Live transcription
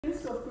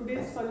of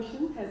today's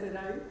function has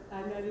arrived,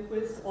 and I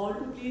request all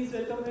to please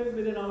welcome him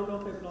with a round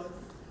of applause.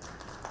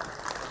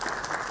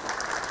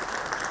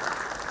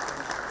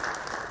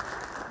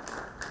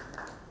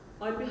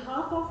 On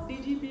behalf of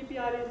DG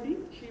BPR&D,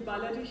 Shri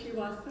Balaji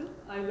Srivastava,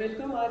 I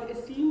welcome our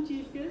esteemed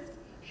Chief Guest,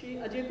 Shri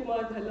Ajay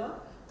Kumar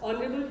Bhalla,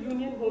 Honorable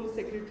Union Home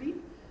Secretary.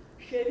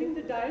 Sharing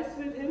the dais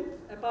with him,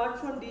 apart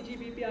from DG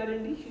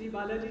BPR&D, Shri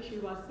Balaji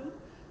Srivastava,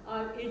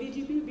 our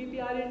ADGP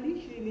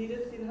BPR&D, Shri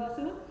Neeraj Sinha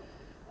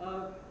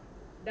sir,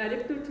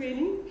 Director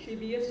Training, Shri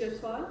B.S.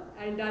 Jaswal,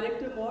 and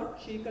Director Mod,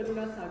 Shri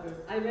Karuna Sagar.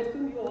 I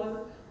welcome you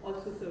all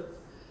also, sirs.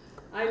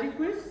 I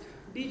request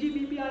DG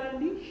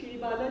BPR&D, Shri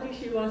Balaji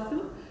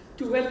Srivastava,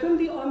 to welcome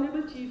the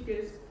Honorable Chief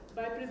Guest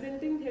by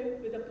presenting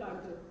him with a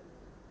planter.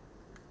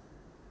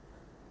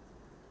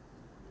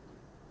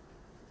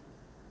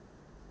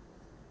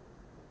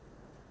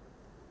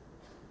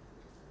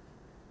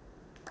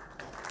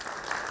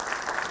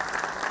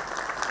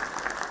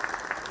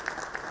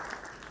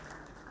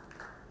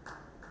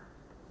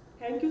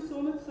 Thank you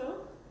so much, sir.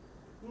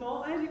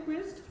 Now I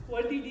request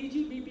for the DG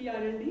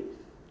BPR&D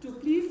to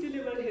please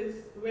deliver his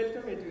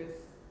welcome address.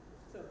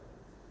 Sir.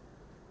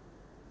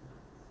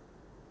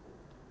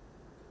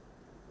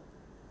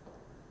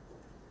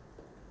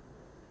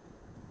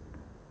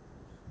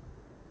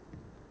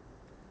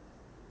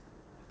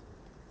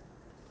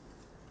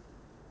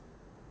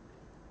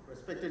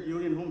 Respected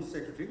Union Home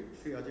Secretary,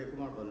 Shri Ajay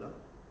Kumar Bhalla,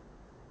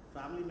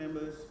 family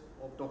members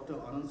of Dr.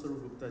 Anand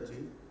Gupta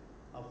ji,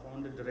 our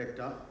founder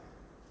director,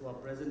 who are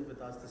present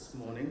with us this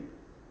morning,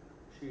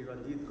 Shri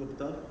Ranjit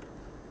Gupta,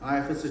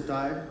 IFS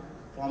retired,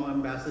 former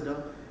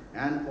ambassador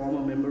and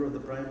former member of the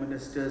Prime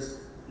Minister's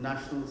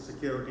National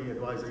Security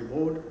Advisory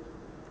Board,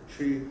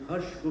 Shri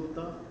Harsh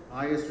Gupta,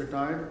 IAS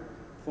retired,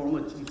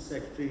 former Chief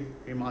Secretary,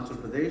 Himachal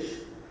Pradesh,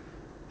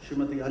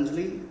 Srimati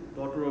Anjali,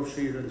 daughter of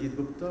Shri Ranjit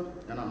Gupta,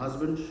 and her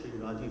husband, Shri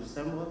Rajiv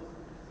Samwat,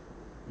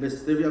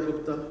 Ms. Divya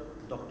Gupta,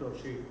 daughter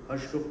of Shri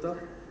Harsh Gupta.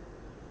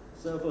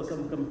 Sir, for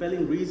some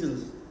compelling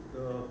reasons,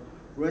 the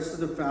rest of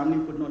the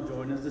family could not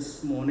join us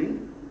this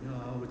morning,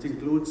 which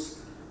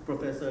includes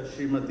Professor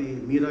Srimati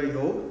Meera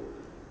Yog,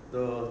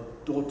 the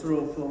daughter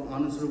of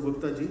Anand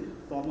Gupta ji,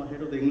 former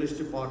head of the English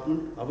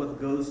department, Awadh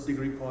Girls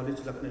Degree College,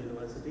 Lucknow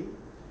University,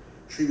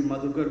 Shri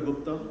Madhukar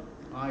Gupta,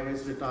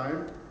 IAS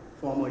retired,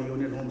 former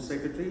Union Home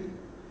Secretary,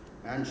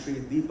 and Shri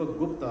Deepak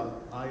Gupta,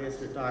 IAS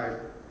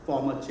retired,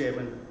 former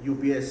Chairman,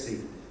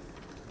 UPSC.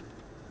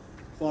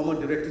 Former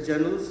Director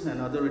Generals and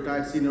other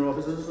retired senior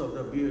officers of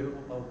the Bureau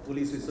of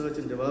Police Research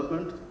and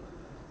Development,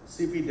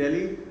 CP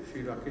Delhi,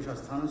 Shri Rakesh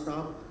Asthana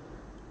Sahab,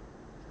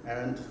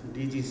 and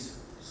DGs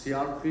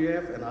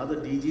CRPF and other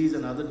DGs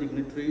and other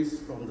dignitaries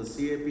from the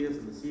CAPFs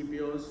and the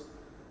CPOs,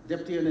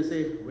 Deputy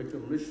NSA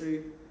Vikram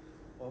Mishri,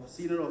 of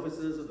senior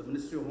officers of the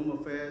Ministry of Home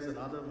Affairs and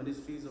other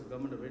ministries of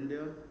Government of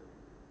India,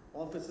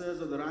 officers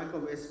of the rank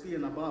of SP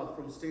and above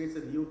from states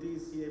and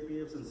UTs,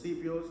 CAPFs and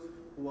CPOs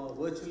who are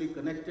virtually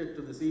connected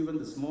to this event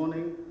this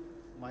morning,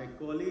 my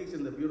colleagues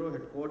in the Bureau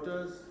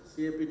headquarters,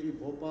 CAPT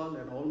Bhopal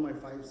and all my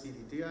 5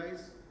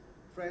 CDTIs,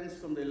 friends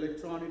from the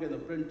electronic and the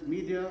print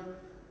media,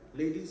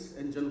 ladies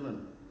and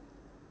gentlemen.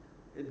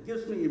 It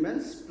gives me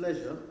immense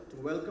pleasure to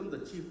welcome the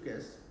Chief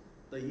Guest,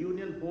 the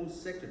Union Home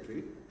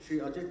Secretary, Shri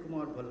Ajay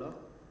Kumar Bhalla,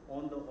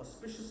 on the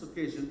auspicious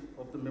occasion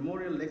of the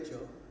memorial lecture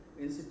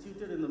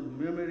instituted in the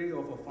memory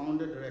of our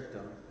founder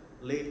director,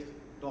 late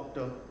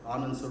Dr.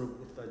 Anand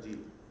Gupta ji.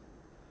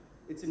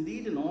 It's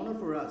indeed an honor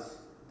for us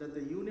that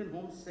the Union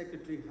Home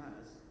Secretary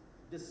has,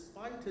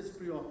 despite his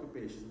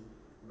preoccupation,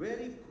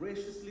 very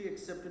graciously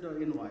accepted our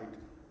invite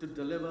to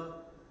deliver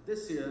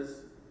this year's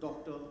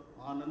Dr.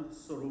 Anand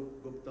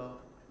Swarup Gupta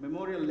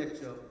Memorial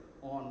Lecture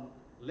on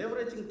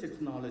leveraging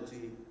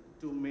technology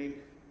to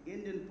make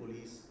Indian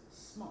police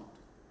smart.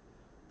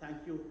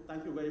 Thank you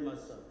very much,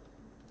 sir.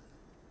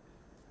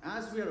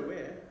 As we are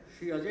aware,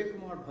 Shri Ajay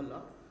Kumar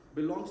Bhalla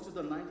belongs to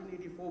the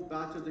 1984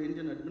 batch of the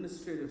Indian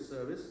Administrative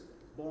Service,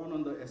 born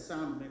on the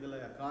Assam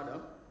Meghalaya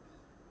Kada.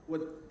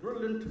 With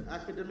brilliant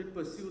academic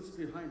pursuits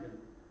behind him,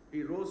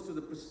 he rose to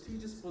the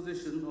prestigious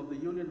position of the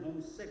Union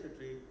Home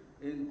Secretary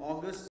in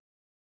August.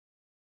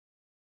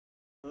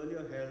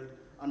 Earlier held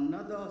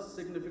another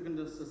significant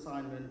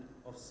assignment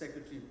of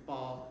Secretary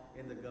Power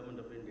in the Government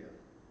of India.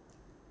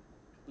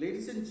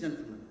 Ladies and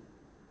gentlemen,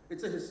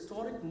 it's a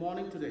historic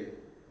morning today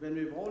when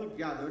we've all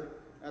gathered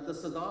at the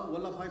Sardar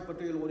Vallabhbhai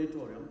Patel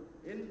Auditorium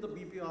in the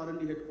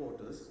BPR&D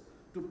headquarters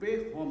to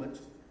pay homage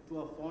to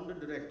our founder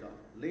director,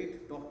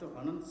 late Dr.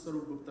 Anand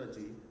Gupta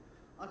ji,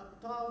 a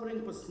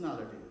towering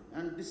personality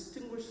and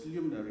distinguished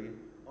luminary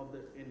of the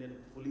Indian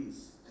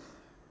police.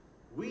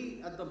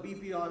 We at the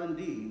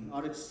BPR&D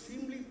are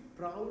extremely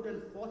proud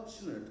and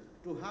fortunate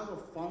to have a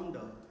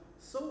founder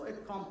so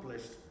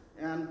accomplished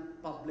and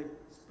public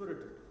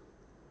spirited.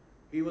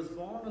 He was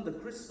born on the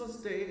Christmas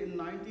Day in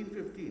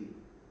 1915,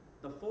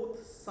 the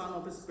 4th son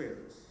of his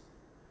parents.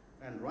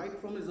 And right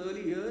from his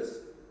early years,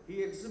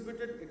 he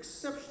exhibited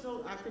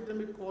exceptional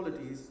academic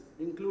qualities,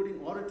 including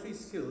oratory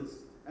skills,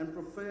 and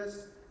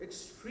professed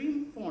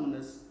extreme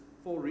fondness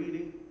for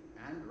reading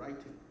and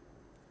writing.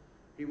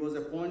 He was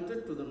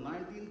appointed to the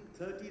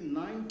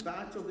 1939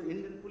 batch of the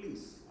Indian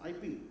Police,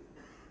 IP.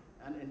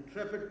 An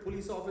intrepid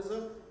police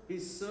officer, he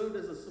served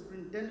as a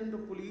superintendent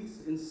of police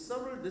in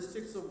several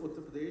districts of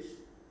Uttar Pradesh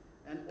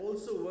and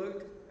also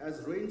worked as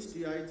range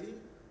DIG,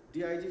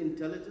 DIG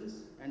intelligence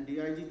and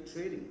DIG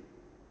training.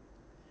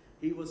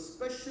 He was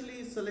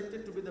specially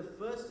selected to be the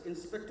first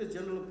Inspector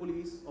General of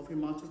Police of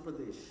Himachal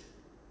Pradesh.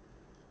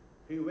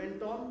 He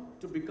went on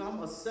to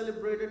become a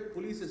celebrated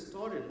police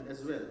historian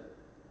as well,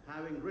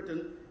 having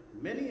written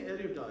many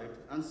erudite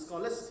and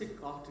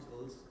scholastic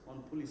articles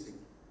on policing.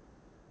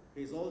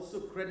 He is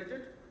also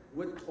credited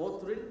with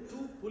authoring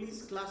 2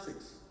 police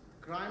classics,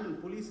 Crime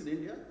and Police in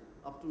India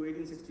up to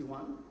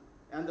 1861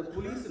 and The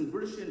Police in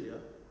British India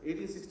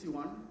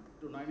 1861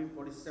 to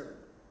 1947.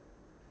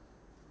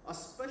 A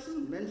special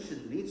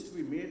mention needs to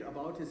be made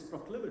about his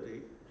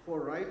proclivity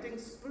for writing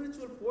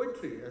spiritual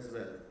poetry as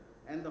well,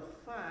 and the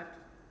fact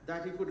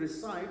that he could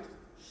recite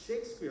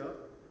Shakespeare,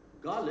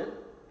 Ghalib,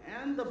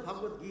 and the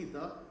Bhagavad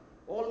Gita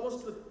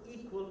almost with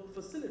equal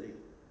facility.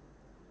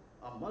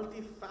 A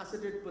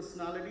multifaceted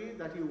personality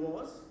that he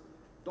was,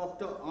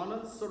 Dr.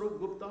 Anand Swarup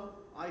Gupta,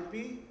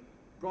 IP,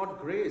 brought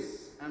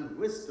grace and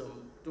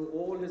wisdom to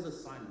all his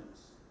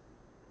assignments.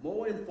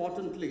 More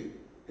importantly,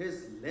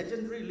 his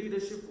legendary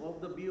leadership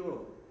of the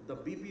Bureau, the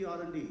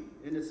BPR&D,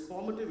 in its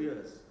formative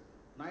years,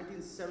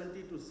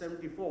 1970 to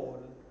 74,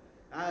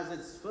 as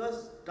its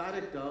first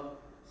director,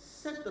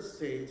 set the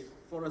stage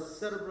for a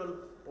cerebral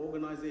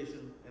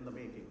organization in the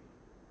making.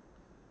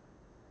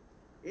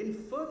 In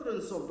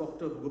furtherance of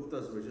Dr.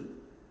 Gupta's vision,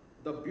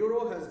 the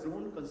Bureau has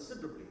grown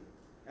considerably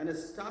and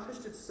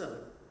established itself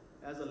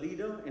as a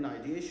leader in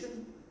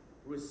ideation,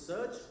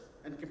 research,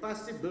 and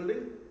capacity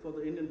building for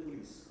the Indian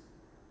Police.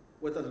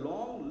 With a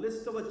long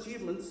list of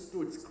achievements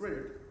to its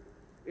credit,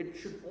 it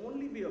should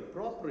only be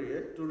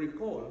appropriate to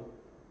recall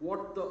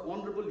what the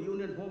Honorable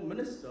Union Home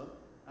Minister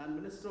and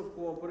Minister of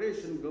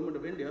Cooperation, Government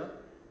of India,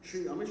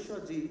 Shri Amit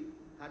Shah Ji,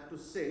 had to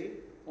say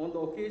on the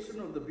occasion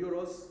of the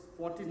Bureau's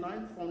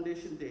 49th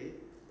Foundation Day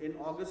in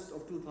August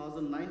of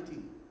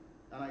 2019,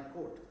 and I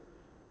quote,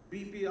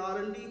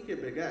 BPR&D के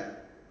बगैर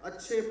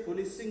अच्छे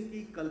policing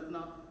की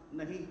कल्पना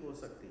नहीं हो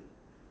सकती.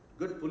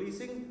 Good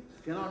policing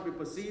cannot be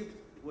perceived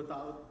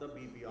without the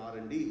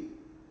BPR&D.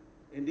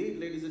 Indeed,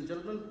 ladies and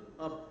gentlemen,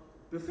 a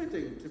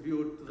befitting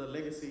tribute to the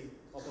legacy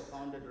of a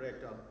founder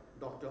director,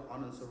 Dr.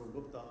 Anand Swarup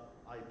Gupta,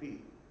 IP.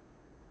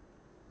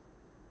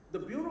 The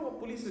Bureau of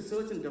Police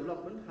Research and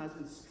Development has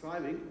been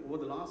striving over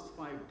the last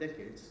 5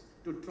 decades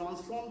to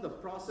transform the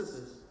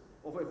processes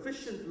of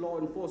efficient law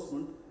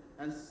enforcement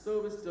and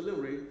service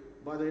delivery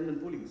by the Indian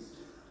Police.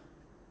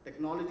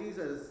 Technologies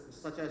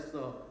such as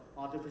the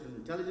artificial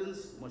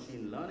intelligence,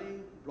 machine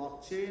learning,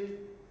 blockchain,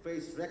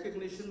 face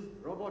recognition,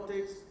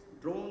 robotics,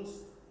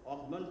 drones,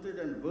 augmented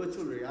and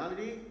virtual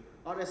reality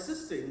are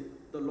assisting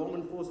the law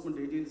enforcement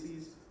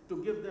agencies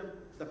to give them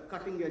the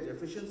cutting-edge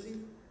efficiency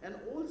and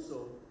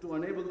also to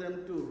enable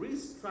them to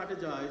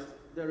re-strategize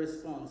their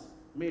response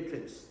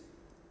matrix.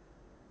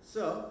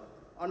 Sir,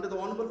 under the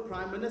Honorable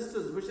Prime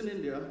Minister's Vision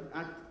India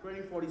Act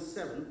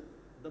 2047,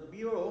 the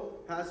Bureau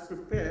has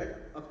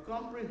prepared a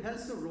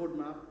comprehensive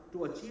roadmap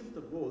to achieve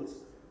the goals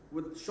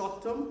with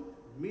short-term,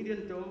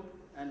 medium-term,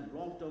 and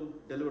long-term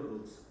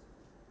deliverables.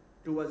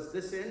 Towards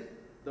this end,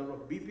 the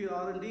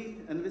BPR&D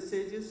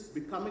envisages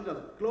becoming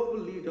a global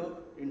leader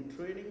in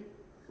training,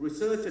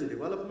 research and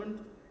development,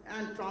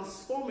 and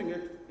transforming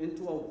it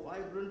into a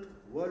vibrant,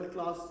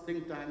 world-class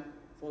think tank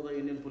for the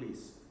Indian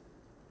Police.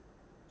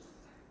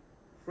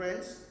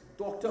 Friends,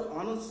 Dr.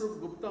 Anand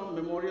Swarup Gupta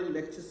Memorial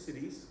Lecture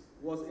Series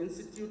was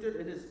instituted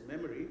in his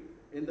memory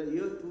in the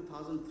year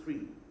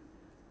 2003.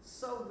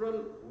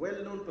 Several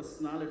well-known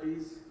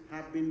personalities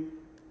have been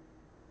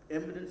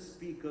eminent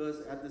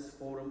speakers at this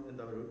forum in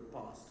the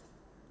past.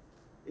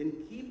 In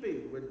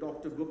keeping with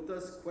Dr.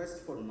 Gupta's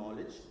quest for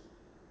knowledge,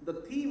 the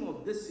theme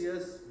of this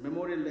year's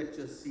memorial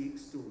lecture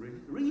seeks to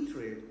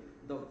reiterate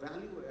the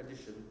value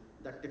addition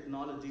that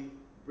technology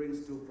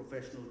brings to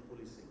professional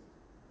policing.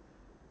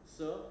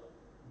 Sir,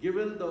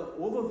 given the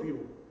overview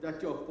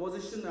that your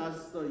position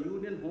as the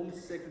Union Home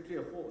Secretary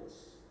affords,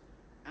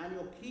 and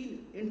your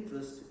keen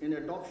interest in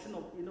adoption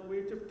of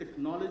innovative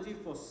technology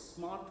for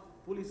smart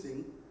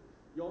policing,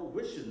 your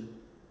vision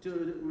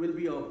will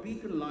be a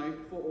beacon light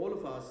for all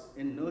of us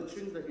in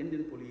nurturing the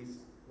Indian Police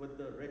with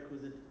the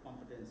requisite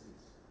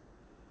competencies.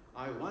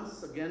 I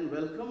once again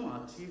welcome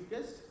our chief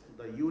guest,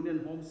 the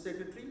Union Home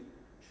Secretary,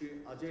 Shri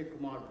Ajay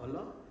Kumar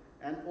Bhalla,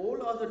 and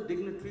all other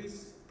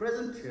dignitaries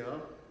present here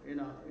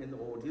in the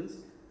audience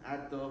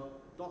at the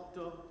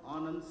Dr.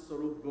 Anand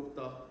Swarup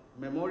Gupta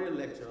Memorial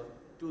Lecture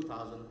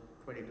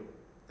 2022.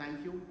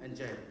 Thank you and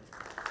Jai Hind.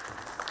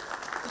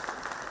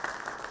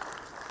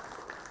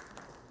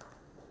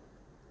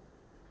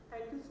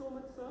 Thank you so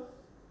much, sir.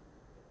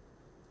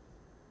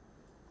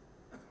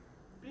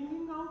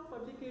 Bringing out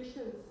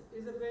publications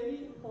is a very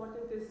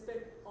important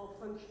aspect of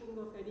functioning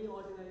of any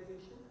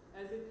organization,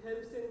 as it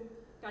helps in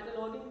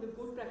cataloging the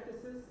good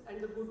practices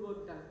and the good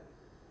work done.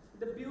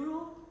 The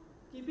Bureau,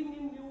 keeping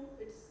in view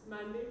its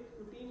mandate,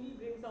 routinely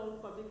brings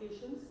out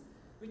publications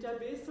which are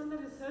based on the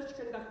research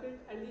conducted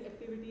and the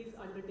activities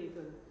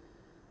undertaken.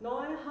 Now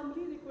I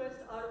humbly request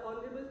our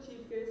Honorable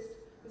Chief Guest,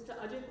 Mr.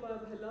 Ajay Kumar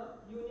Bhella,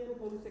 Union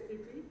Home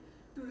Secretary,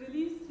 to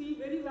release 3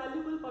 very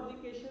valuable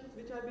publications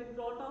which have been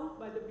brought out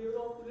by the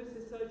Bureau of Police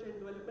Research and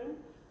Development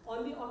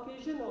on the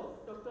occasion of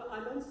Dr.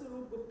 Anand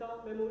Swarup Gupta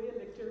Memorial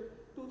Lecture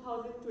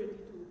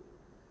 2022.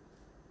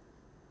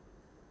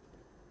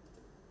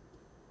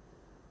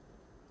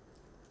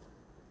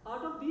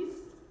 Out of these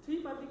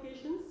 3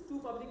 publications, 2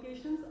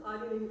 publications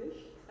are in English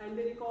and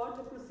they record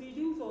the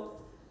proceedings of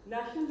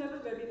national level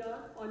webinar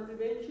on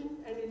prevention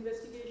and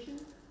investigation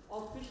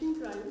of phishing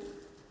crimes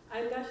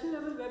and national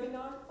level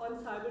webinar on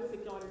cyber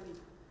security.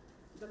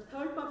 The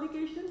 3rd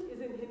publication is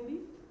in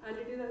Hindi and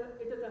it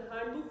is a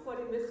handbook for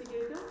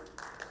investigators.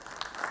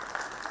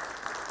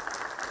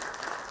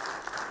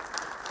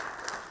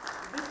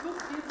 This book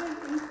gives an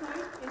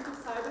insight into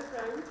cyber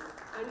crimes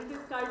and it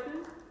is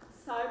titled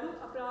Cyber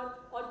Aparadh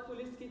और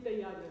police की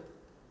तैयारियां.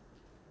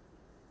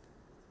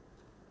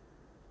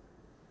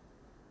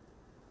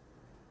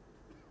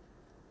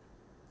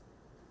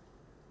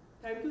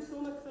 Thank you so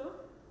much, sir.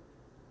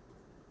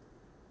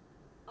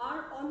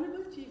 Our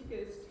Honorable Chief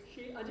Guest,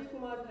 Shri Ajay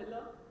Kumar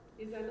Bhella,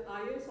 is an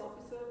IAS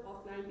officer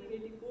of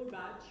 1984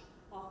 batch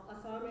of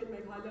Assam and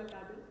Meghalaya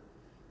cadre.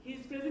 He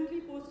is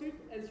presently posted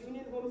as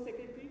Union Home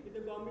Secretary with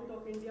the Government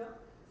of India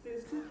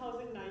since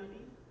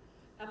 2019.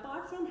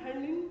 Apart from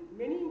handling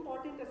many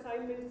important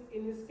assignments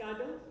in his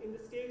cadre in the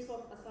states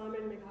of Assam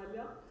and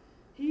Meghalaya,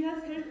 he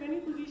has held many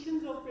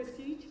positions of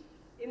prestige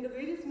in the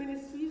various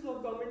ministries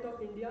of Government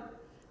of India,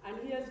 and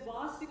he has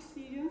vast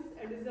experience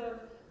and is a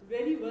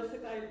very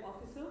versatile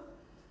officer.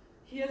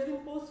 He has been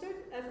posted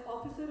as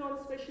Officer on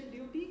Special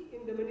Duty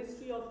in the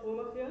Ministry of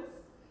Home Affairs.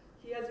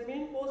 He has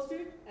remained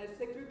posted as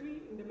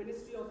Secretary in the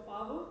Ministry of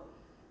Power,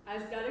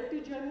 as Director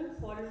General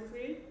Foreign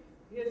Trade.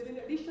 He has been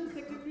Additional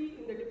Secretary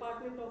in the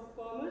Department of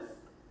Commerce,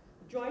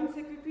 Joint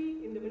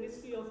Secretary in the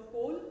Ministry of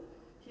Coal.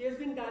 He has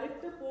been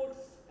Director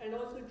Ports and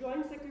also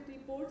Joint Secretary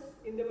Ports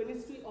in the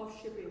Ministry of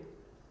Shipping.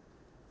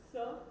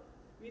 Sir,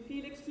 we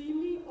feel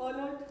extremely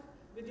honored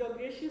with your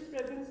gracious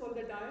presence on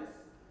the dais.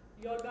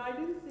 Your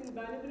guidance and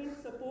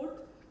benevolent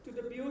support to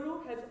the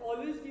Bureau has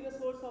always been a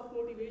source of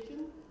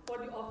motivation for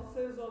the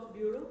officers of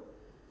Bureau.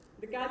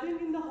 The gathering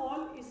in the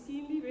hall is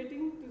keenly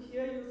waiting to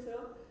hear you, sir,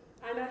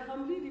 and I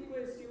humbly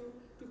request you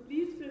to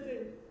please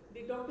present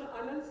the Dr.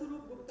 Anand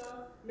Swarup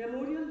Gupta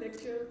Memorial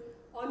Lecture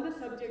on the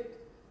subject,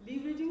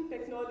 Leveraging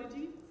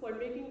Technology for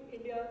Making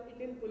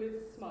Indian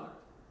Police Smart.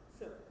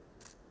 Sir.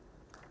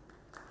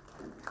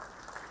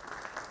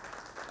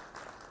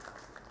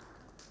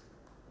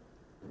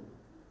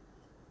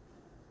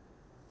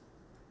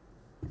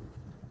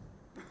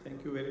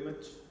 Thank you very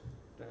much,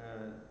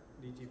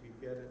 DG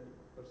BPR&D,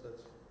 for such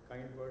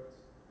kind words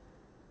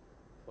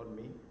for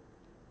me.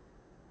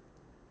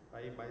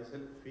 I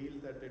myself feel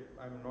that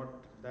I'm not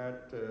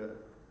that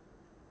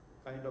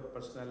kind of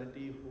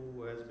personality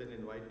who has been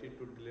invited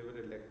to deliver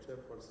a lecture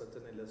for such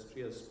an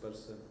illustrious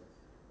person,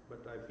 but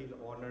I feel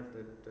honored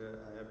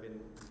that I have been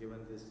given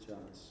this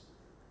chance.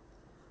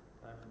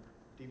 I'm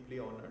deeply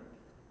honored.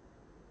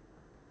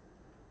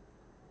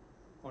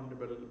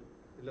 Honorable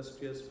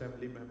illustrious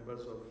family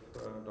members of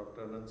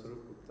Dr. Anand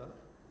Swarup Gupta.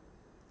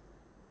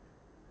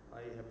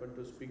 I happened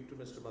to speak to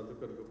Mr.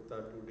 Madhukar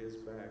Gupta 2 days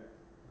back.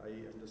 I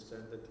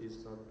understand that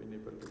he's not been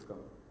able to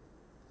come.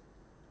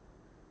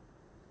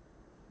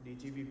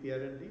 DG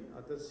BPR&D,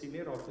 other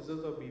senior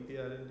officers of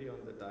BPR&D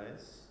on the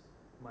dais,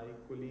 my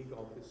colleague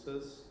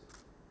officers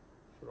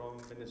from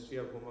Ministry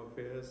of Home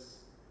Affairs,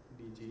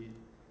 DG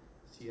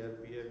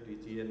CRPF,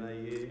 DG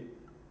NIA,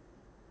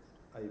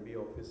 IB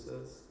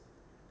officers,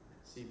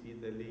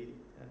 CP Delhi,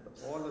 and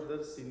all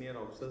other senior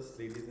officers,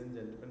 ladies and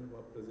gentlemen who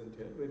are present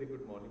here. Very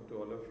good morning to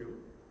all of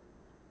you.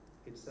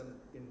 It's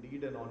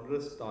indeed an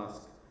onerous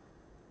task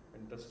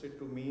entrusted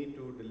to me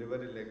to deliver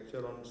a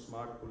lecture on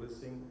smart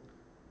policing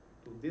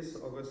to this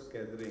august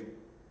gathering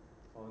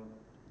on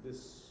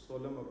this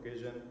solemn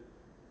occasion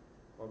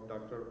of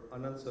Dr.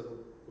 Anand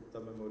Swarup Gupta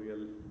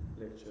Memorial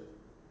Lecture.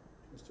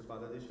 Mr.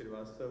 Balaji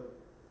Srivastava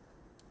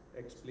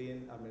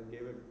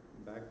gave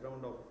a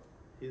background of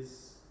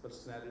his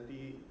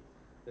personality,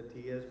 that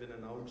he has been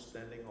an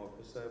outstanding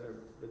officer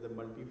with a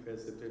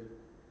multifaceted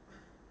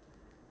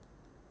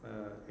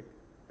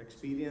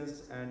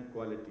experience and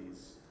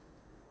qualities.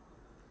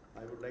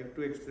 I would like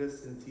to express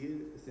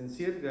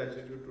sincere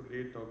gratitude to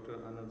late Dr.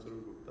 Anand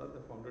Swarup Gupta,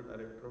 the founder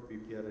director of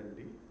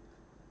BPR&D,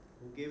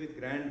 who gave a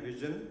grand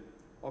vision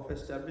of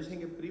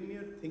establishing a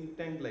premier think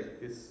tank like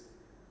this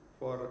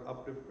for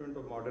upliftment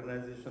of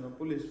modernization of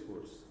police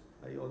force.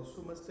 I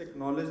also must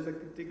acknowledge the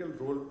critical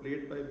role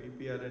played by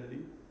BPR&D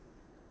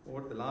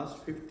over the last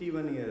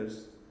 51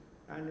 years,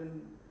 and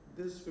in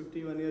this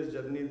 51 years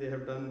journey they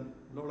have done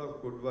a lot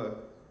of good work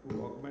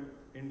to augment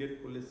Indian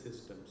police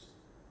systems.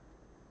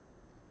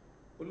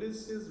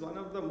 Police is one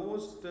of the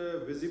most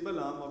visible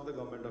arm of the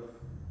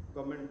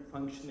government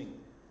functioning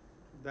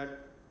that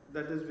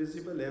is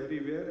visible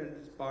everywhere and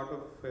is part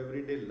of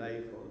everyday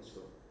life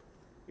also.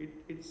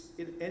 It's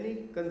in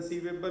any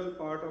conceivable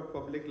part of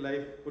public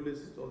life, police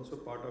is also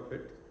part of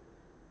it.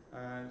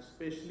 And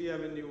especially, I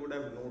mean, you would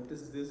have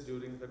noticed this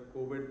during the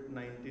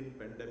COVID-19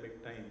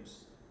 pandemic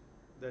times,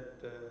 that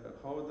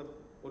how the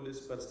police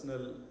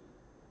personnel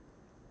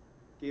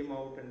came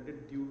out and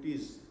did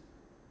duties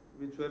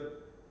which were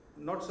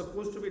not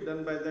supposed to be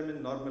done by them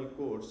in normal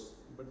course,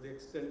 but they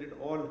extended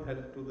all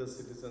help to the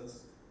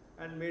citizens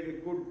and made a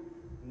good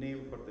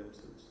name for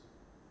themselves.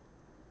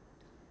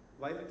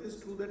 While it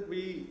is true that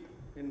we,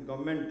 in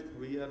government,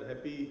 we are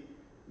happy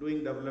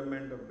doing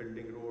development of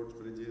building roads,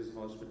 bridges,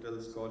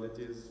 hospitals,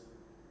 colleges,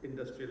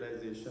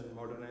 industrialization,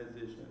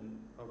 modernization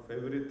of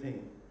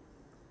everything,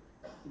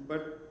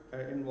 but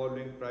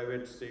involving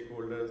private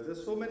stakeholders.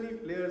 There's so many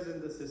players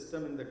in the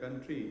system in the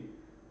country,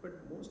 but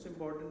most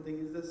important thing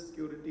is the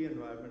security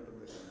environment of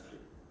the country.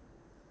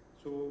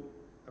 So,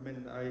 I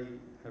mean, I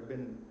have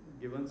been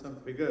given some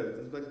figures.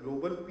 In the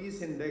Global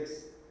Peace Index,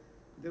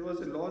 there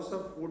was a loss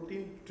of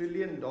 $14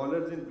 trillion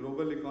in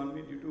global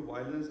economy due to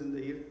violence in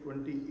the year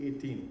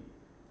 2018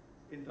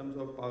 in terms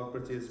of power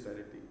purchase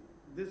parity.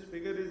 This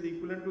figure is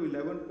equivalent to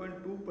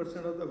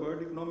 11.2% of the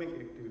world economic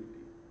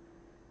activity.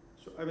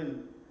 So, I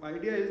mean, my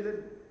idea is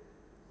that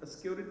a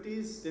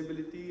security,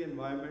 stability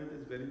environment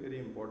is very, very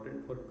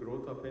important for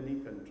growth of any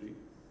country.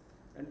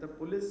 And the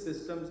police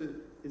systems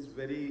is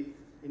very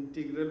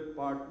integral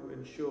part to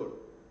ensure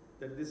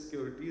that this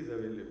security is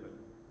available.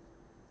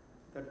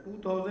 The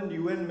 2000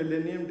 UN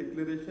Millennium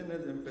Declaration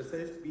has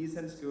emphasized peace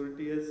and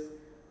security as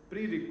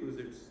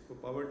prerequisites for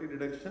poverty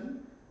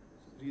reduction,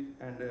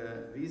 and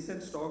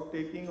recent stock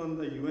taking on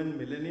the UN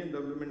Millennium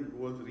Development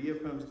Goals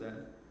reaffirms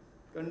that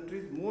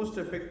countries most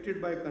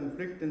affected by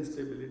conflict,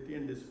 instability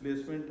and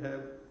displacement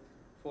have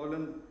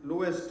fallen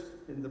lowest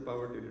in the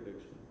poverty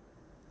reduction.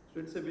 So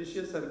it's a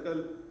vicious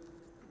circle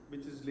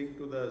which is linked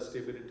to the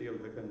stability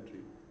of the country.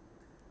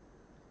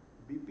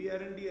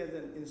 BPR&D as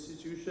an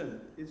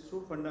institution is so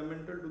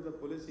fundamental to the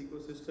police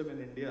ecosystem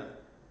in India.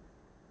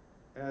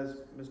 As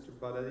Mr.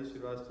 Balaji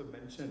Srivastava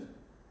mentioned,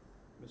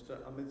 Mr.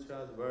 Amit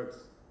Shah's words,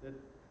 that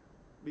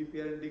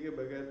BPR&D के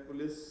बगैर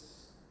police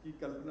की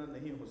कल्पना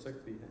नहीं हो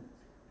सकती है.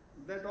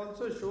 That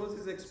also shows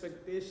his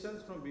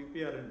expectations from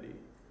BPR&D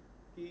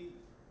कि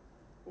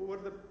over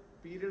the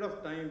period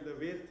of time, the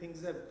way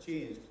things have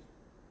changed,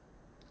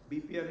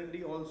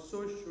 BPR&D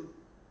also should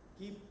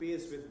keep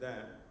pace with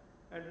that.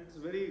 And it's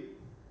very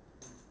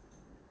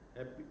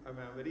happy, I'm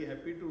very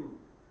happy to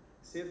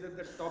say that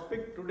the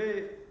topic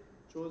today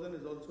chosen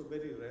is also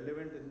very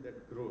relevant in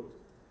that growth.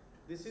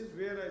 This is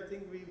where I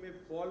think we may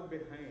fall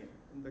behind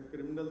in the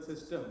criminal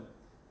system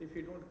if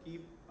we don't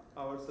keep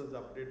ourselves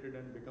updated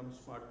and become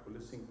smart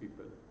policing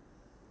people.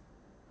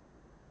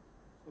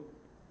 So,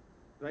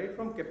 right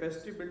from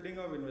capacity building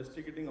of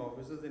investigating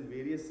officers in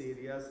various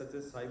areas such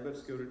as cyber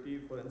security,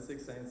 forensic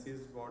sciences,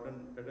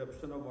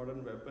 adoption of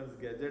modern weapons,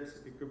 gadgets,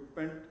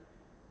 equipment,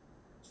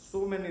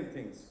 so many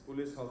things,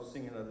 police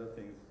housing and other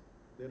things.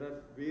 There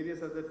are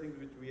various other things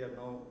which we are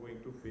now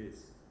going to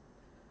face.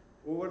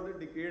 Over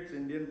the decades,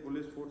 Indian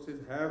police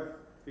forces have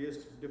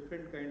faced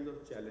different kinds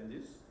of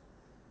challenges,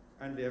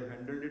 and they have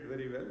handled it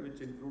very well,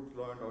 which includes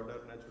law and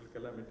order, natural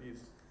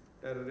calamities,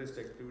 terrorist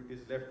activities,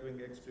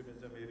 left-wing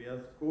extremism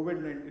areas,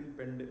 COVID-19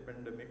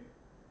 pandemic,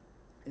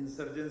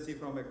 insurgency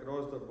from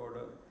across the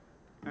border,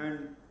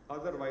 and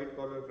other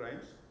white-collar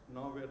crimes,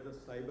 now where the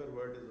cyber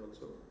world is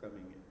also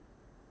coming in.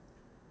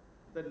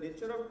 The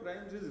nature of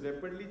crimes is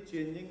rapidly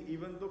changing.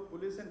 Even though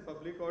police and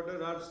public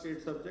order are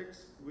state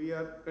subjects, we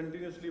are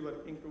continuously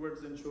working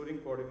towards ensuring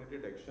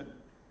coordinated action.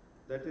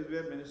 That is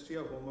where Ministry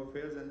of Home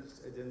Affairs and its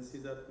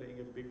agencies are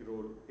playing a big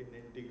role in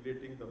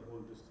integrating the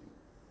whole this thing.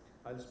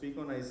 I'll speak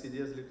on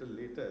ICJs little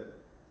later.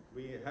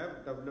 We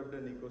have developed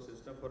an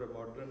ecosystem for a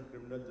modern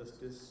criminal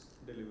justice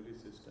delivery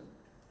system.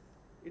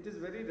 It is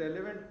very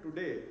relevant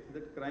today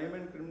that crime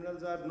and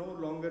criminals are no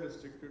longer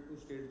restricted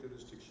to state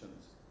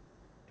jurisdictions.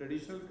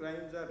 Traditional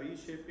crimes are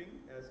reshaping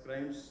as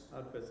crimes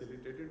are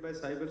facilitated by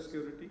cyber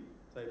security,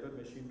 cyber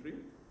machinery,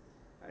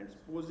 and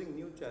posing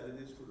new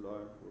challenges to law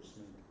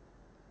enforcement.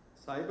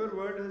 Cyber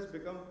world has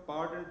become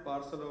part and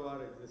parcel of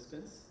our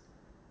existence,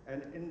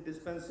 an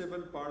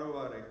indispensable part of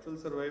our actual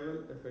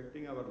survival,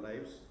 affecting our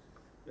lives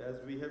as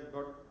we have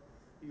got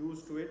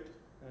used to it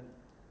and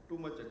too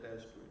much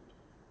attached to it.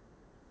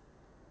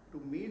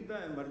 To meet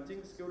the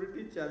emerging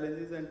security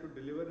challenges and to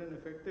deliver an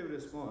effective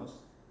response,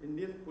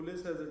 Indian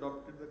police has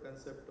adopted the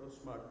concept of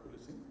smart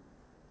policing,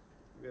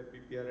 where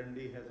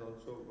BPR&D has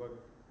also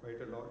worked quite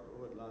a lot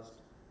over the last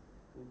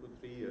 2 to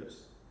 3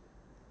 years.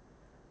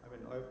 I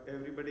mean,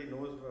 everybody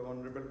knows the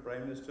Honorable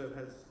Prime Minister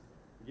has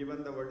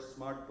given the word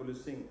smart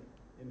policing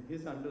in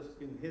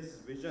his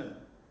vision.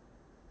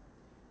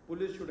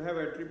 Police should have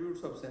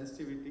attributes of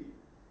sensitivity,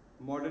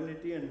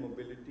 modernity and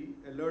mobility,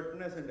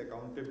 alertness and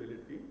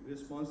accountability,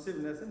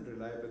 responsiveness and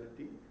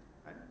reliability,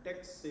 and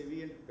tech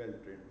savvy and well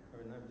trained. I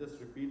mean, I'm just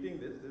repeating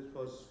this. This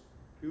was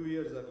a few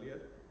years earlier,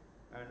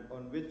 and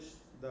on which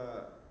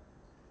the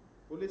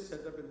police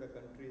setup in the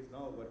country is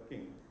now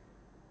working.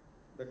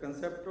 The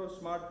concept of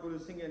smart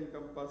policing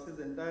encompasses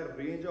entire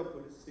range of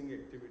policing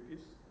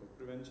activities So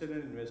prevention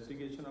and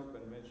investigation of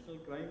conventional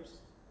crimes,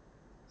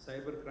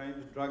 cyber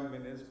crimes, drug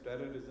menace,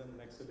 terrorism,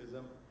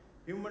 Naxalism,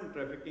 human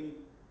trafficking,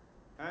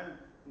 and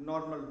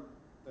normal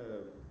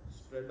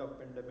spread of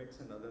pandemics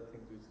and other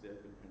things which they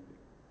have been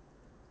handling.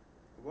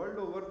 World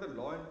over, the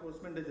law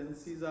enforcement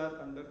agencies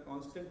are under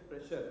constant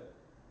pressure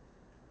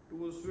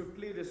to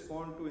swiftly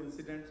respond to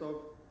incidents of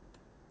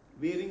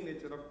varying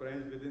nature of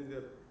crimes within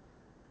their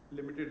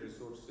limited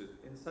resources.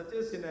 In such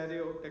a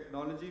scenario,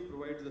 technology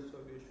provides a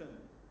solution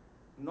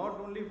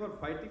not only for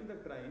fighting the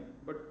crime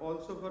but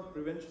also for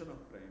prevention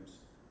of crimes.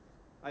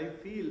 I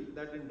feel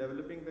that in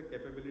developing the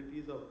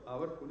capabilities of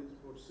our police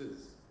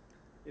forces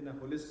in a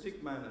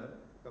holistic manner,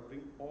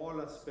 covering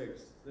all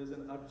aspects, there is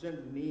an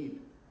urgent need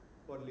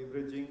for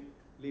leveraging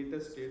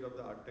latest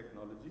state-of-the-art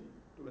technology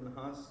to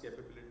enhance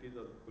capabilities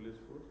of the police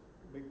force,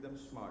 to make them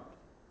smart,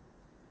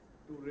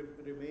 to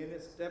remain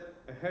a step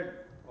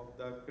ahead of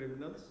the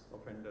criminals,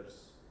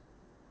 offenders.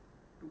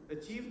 To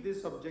achieve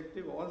this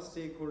objective, all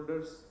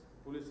stakeholders,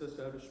 police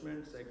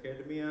establishments,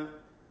 academia,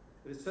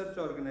 research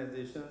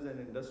organizations and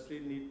industry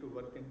need to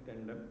work in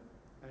tandem,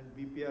 and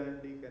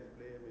BPR&D can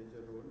play a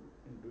major role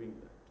in doing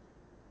that.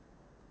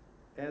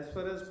 As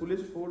far as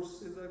police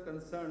forces are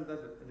concerned,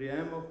 the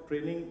realm of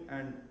training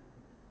and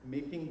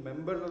making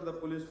members of the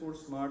police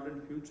force smart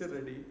and future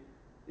ready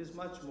is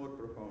much more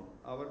profound.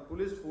 Our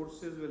police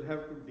forces will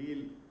have to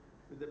deal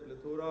with a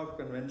plethora of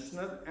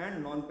conventional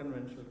and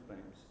non-conventional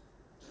crimes.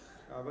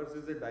 Ours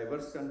is a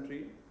diverse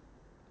country.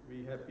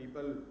 We have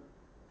people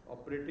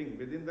operating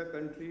within the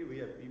country. We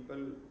have people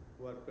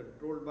who are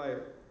controlled by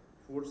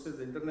forces,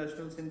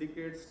 international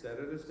syndicates,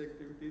 terrorist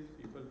activities,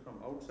 people from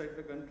outside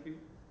the country.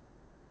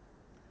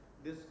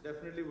 This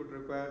definitely would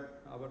require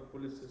our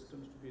police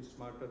systems to be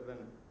smarter than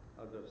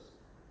others.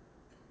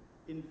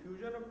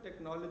 Infusion of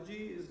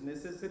technology is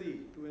necessary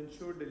to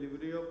ensure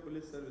delivery of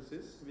police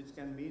services which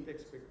can meet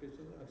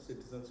expectations of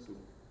citizens too.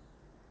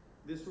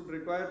 This would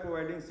require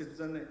providing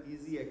citizens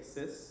easy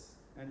access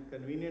and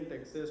convenient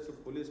access to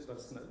police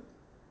personnel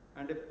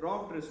and a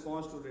prompt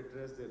response to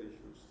redress their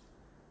issues.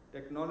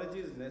 Technology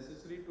is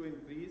necessary to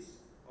increase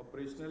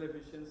operational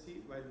efficiency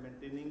while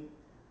maintaining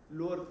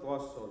lower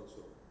costs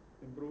also,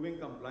 improving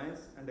compliance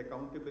and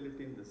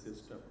accountability in the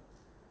system.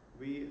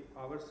 We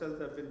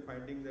ourselves have been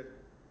finding that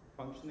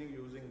functioning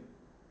using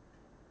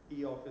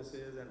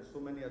e-offices and so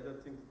many other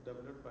things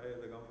developed by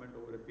the government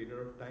over a period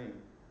of time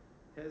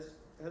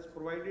has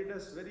provided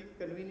us very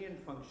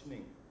convenient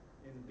functioning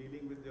in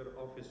dealing with their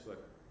office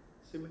work.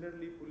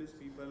 Similarly, police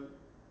people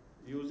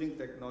using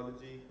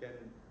technology can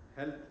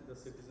help the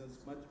citizens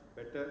much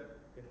better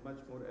in much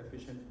more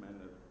efficient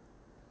manner.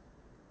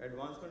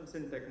 Advancements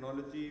in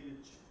technology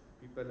which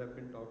people have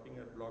been talking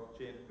about,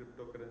 blockchain,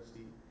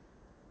 cryptocurrency,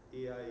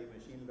 AI,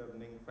 machine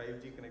learning,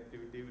 5G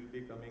connectivity will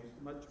be coming.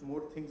 Much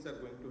more things are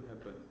going to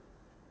happen.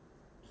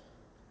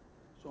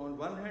 So on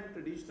one hand,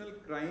 traditional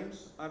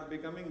crimes are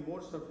becoming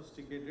more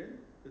sophisticated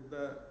with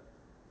the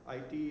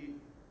IT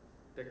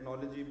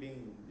technology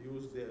being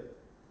used there.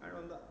 And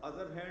on the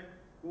other hand,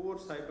 core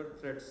cyber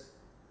threats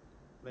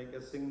like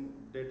a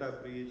data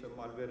breach or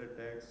malware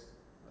attacks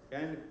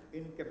can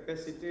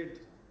incapacitate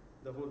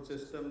the whole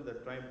system, the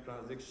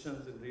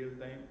transactions in real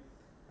time,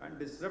 and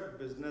disrupt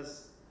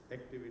business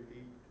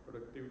activity,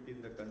 productivity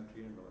in the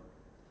country and all.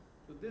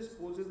 So this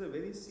poses a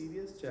very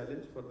serious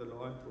challenge for the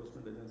law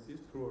enforcement agencies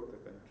throughout the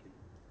country.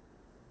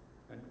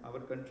 And our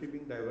country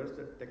being diverse,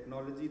 the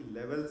technology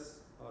levels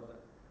or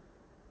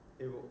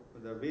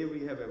the way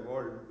we have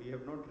evolved, we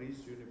have not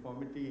reached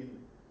uniformity in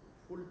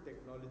full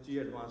technology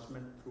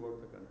advancement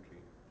throughout the country.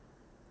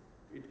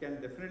 It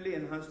can definitely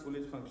enhance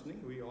police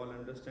functioning, we all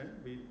understand.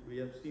 We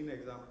have seen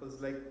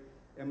examples like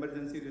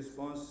emergency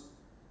response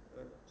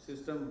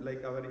system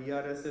like our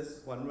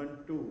ERSS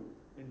 112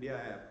 India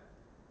app,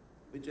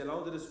 which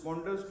allows the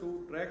responders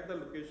to track the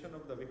location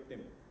of the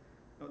victim.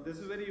 Now this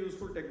is very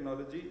useful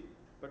technology,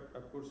 but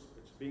of course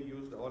it's being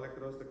used all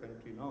across the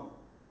country now.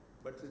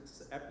 But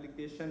its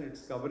application,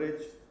 its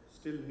coverage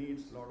still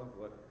needs a lot of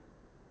work.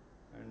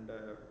 And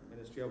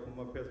Ministry of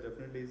Home Affairs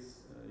definitely is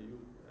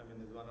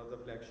one of the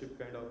flagship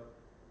kind of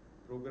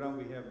program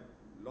we have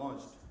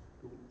launched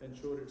to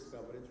ensure its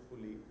coverage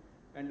fully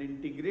and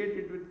integrate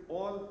it with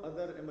all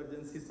other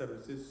emergency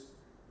services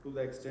to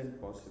the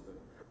extent possible.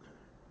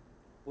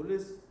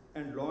 Police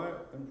and law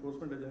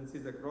enforcement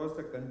agencies across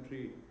the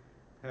country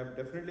have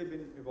definitely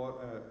been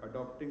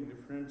adopting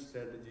different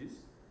strategies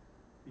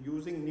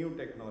using new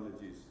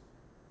technologies.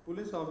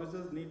 Police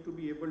officers need to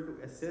be able to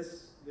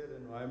assess their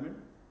environment,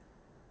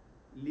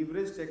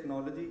 leverage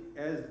technology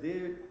as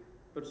they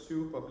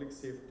pursue public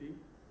safety,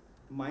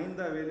 mine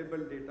the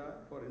available data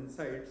for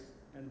insights,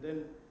 and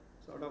then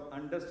sort of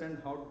understand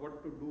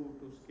what to do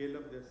to scale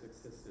up their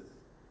successes.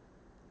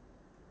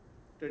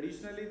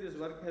 Traditionally, this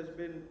work has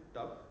been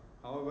tough.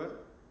 However,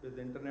 with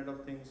the Internet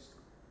of Things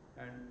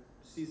and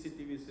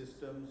CCTV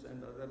systems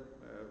and other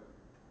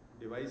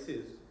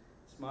devices,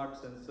 smart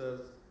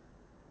sensors,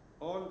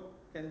 all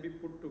can be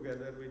put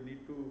together. We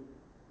need to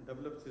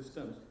develop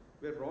systems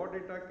where raw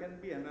data can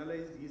be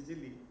analyzed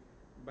easily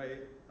by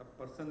a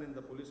person in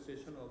the police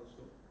station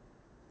also,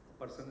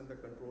 person in the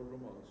control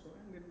room also,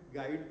 and it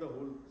guides the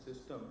whole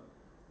system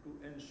to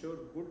ensure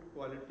good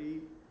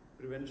quality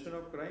prevention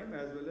of crime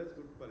as well as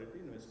good quality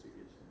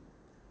investigation.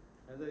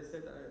 As I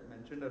said, I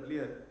mentioned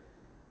earlier,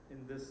 in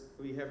this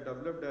we have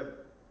developed a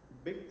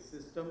big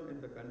system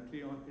in the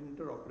country on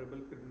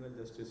interoperable criminal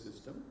justice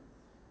system.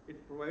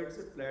 It provides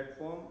a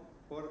platform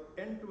for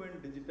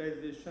end-to-end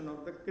digitization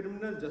of the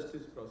criminal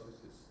justice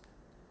processes.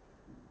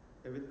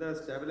 With the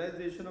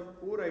stabilization of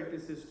core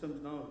IT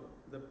systems now,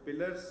 the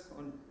pillars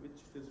on which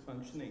it is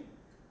functioning,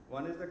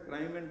 one is the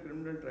Crime and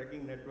Criminal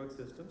Tracking Network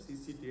System,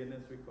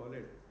 CCTNS we call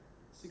it.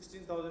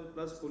 16,000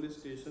 plus police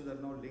stations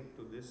are now linked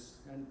to this,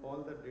 and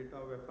all the data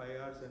of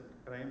FIRs and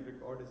crime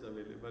record is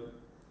available,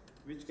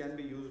 which can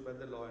be used by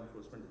the law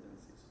enforcement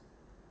agencies.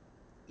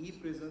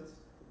 E-prisons,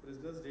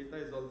 prisoners' data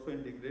is also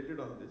integrated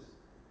on this.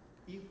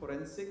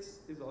 E-forensics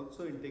is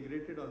also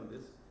integrated on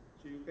this,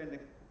 so you can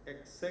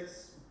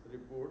access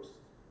reports,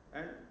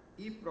 and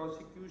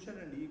e-prosecution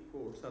and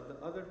e-courts are the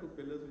other two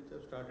pillars which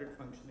have started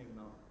functioning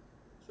now.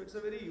 So it's a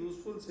very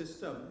useful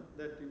system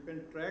that you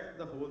can track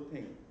the whole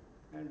thing,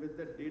 and with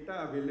the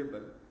data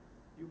available,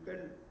 you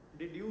can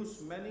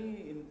deduce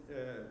many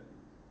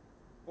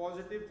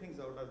positive things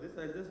out of this.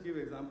 I'll just give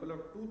example of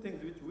two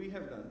things which we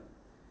have done.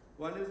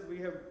 One is we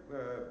have,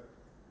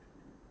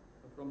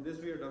 from this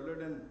we have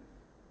developed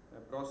a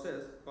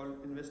process called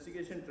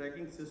investigation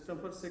tracking system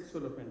for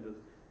sexual offenders.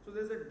 So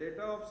there's a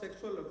data of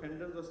sexual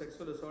offenders or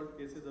sexual assault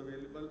cases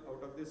available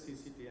out of this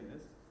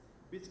CCTNS,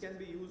 which can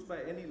be used by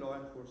any law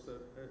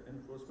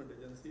enforcement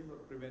agency for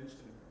prevention.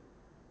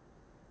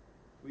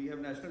 We have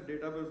national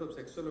database of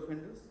sexual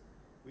offenders.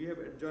 We have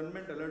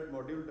adjournment alert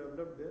module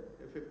developed there.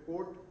 If a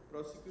court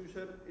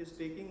prosecutor is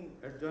taking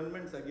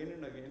adjournments again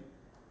and again,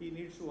 he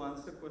needs to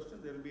answer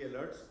questions. There will be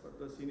alerts for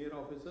the senior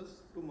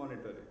officers to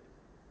monitor it.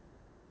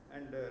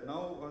 And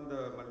now on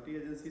the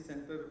multi-agency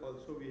center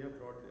also we have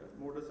brought there.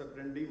 Modus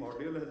operandi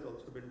module has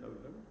also been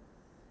developed.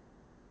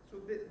 So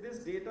this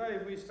data,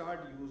 if we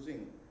start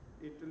using,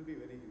 it will be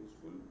very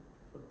useful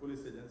for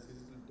police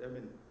agencies. I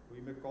mean,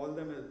 we may call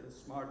them as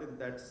smart in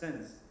that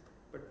sense,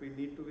 but we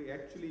need to be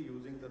actually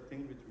using the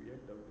thing which we have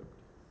developed.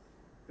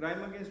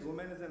 Crime against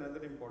women is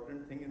another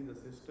important thing in the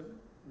system.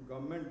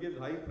 Government gives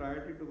high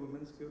priority to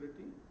women's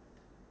security.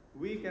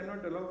 We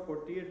cannot allow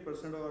 48%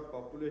 of our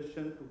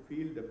population to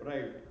feel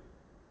deprived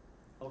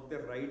of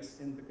their rights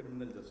in the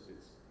criminal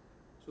justice.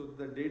 So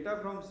the data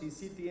from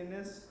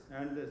CCTNS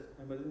and the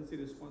emergency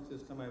response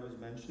system I was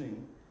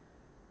mentioning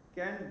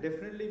can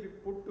definitely be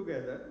put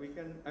together. We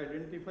can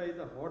identify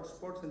the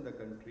hotspots in the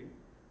country,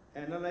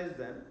 analyze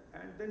them,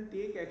 and then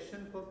take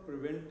action for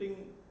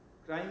preventing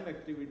crime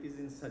activities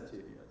in such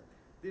areas.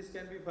 This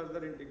can be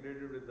further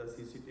integrated with the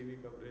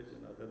CCTV coverage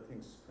and other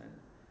things. And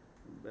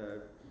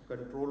the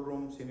control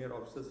room senior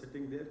officer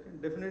sitting there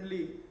can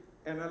definitely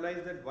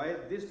analyze that why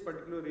this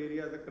particular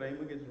area, the crime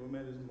against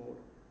women is more,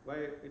 why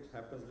it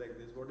happens like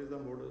this, what is the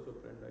modus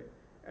operandi,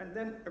 and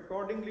then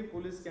accordingly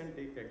police can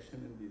take action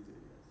in these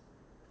areas.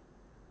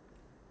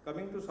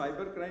 Coming to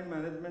cyber crime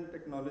management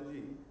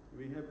technology,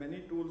 we have many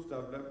tools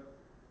developed.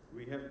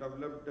 We have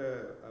developed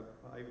a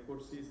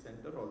I4C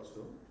center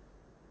also.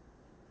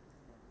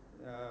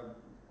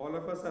 All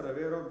of us are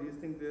aware of these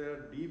things. There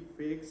are deep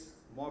fakes,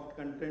 mocked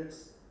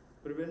contents.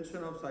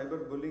 Prevention of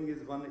cyberbullying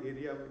is one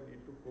area we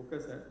need to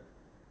focus at.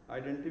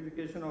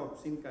 Identification of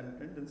obscene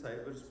content in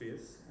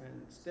cyberspace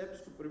and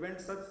steps to prevent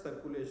such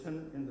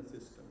circulation in the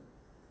system.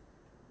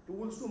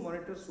 Tools to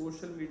monitor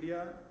social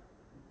media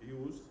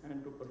use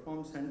and to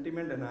perform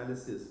sentiment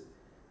analysis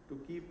to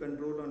keep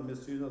control on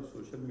misuse of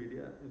social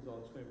media is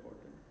also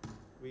important.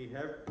 We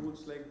have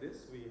tools like this,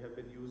 we have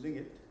been using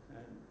it,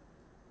 and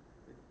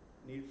it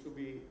needs to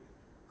be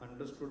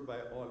understood by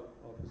all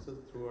officers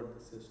throughout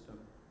the system.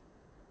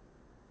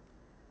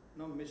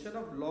 Now, mission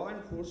of law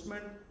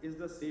enforcement is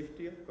the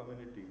safety of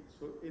community.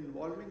 So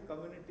involving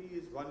community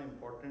is one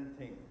important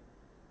thing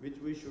which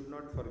we should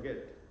not forget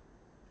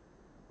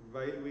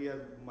while we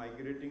are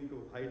migrating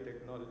to high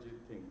technology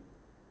thing.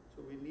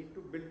 So we need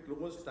to build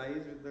close ties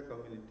with the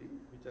community,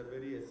 which are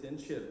very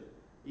essential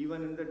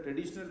even in the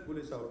traditional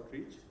police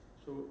outreach.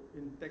 So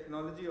in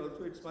technology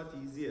also it's much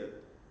easier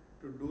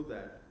to do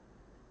that.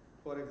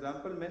 For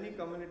example, many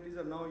communities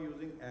are now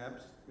using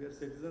apps where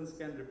citizens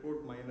can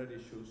report minor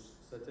issues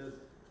such as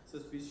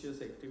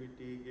suspicious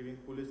activity, giving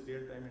police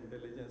real-time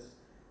intelligence,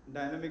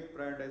 dynamic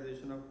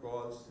prioritization of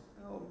calls.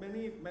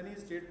 Many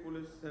state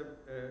police have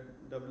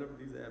developed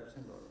these apps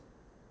and all.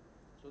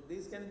 So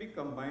these can be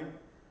combined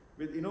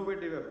with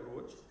innovative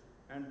approach,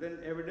 and then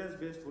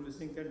evidence-based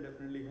policing can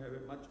definitely have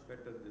a much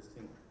better this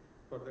thing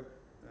for the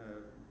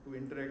to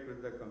interact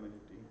with the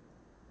community.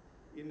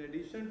 In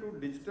addition to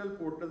digital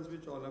portals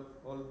which all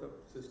the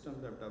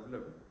systems have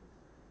developed,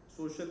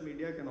 social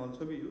media can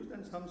also be used,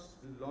 and some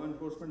law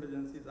enforcement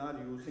agencies are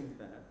using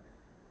that.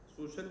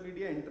 Social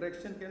media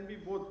interaction can be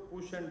both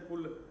push and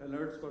pull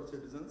alerts for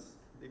citizens.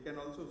 They can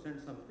also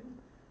send something.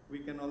 We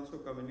can also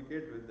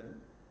communicate with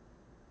them.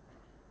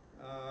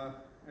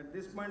 At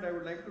this point, I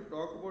would like to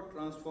talk about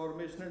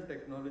transformational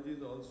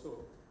technologies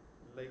also,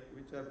 like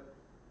which are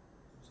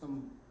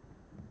some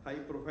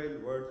high-profile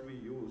words we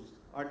use.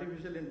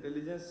 Artificial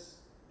intelligence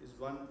is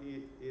one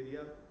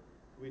area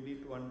we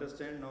need to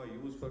understand now,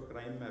 use for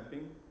crime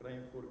mapping,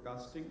 crime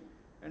forecasting,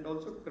 and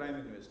also crime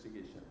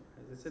investigation.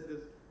 As I said,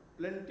 there's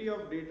plenty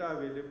of data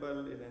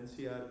available in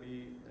NCRB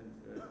and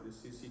the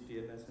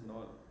CCTNS and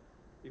all.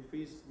 If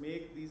we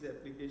make these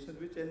applications,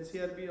 which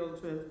NCRB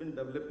also has been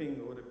developing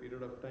over a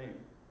period of time,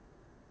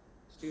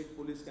 state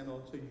police can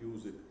also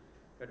use it.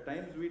 At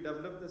times we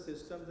develop the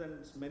systems and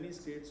many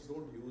states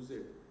don't use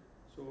it.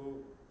 So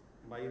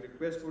my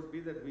request would be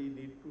that we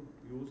need to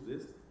use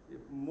this.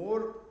 If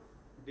more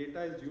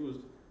data is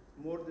used,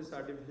 more this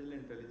artificial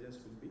intelligence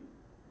will be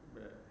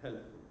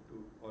helpful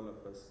to all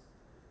of us.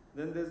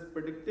 Then there's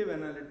predictive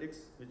analytics,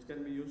 which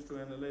can be used to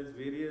analyze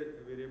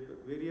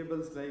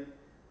variables like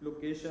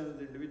locations,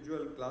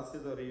 individual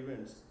classes or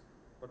events.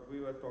 What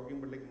we were talking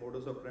about, like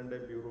modus operandi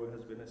bureau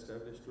has been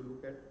established to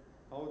look at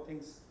how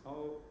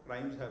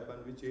crimes happen,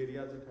 which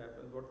areas it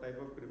happens, what type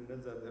of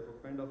criminals are there,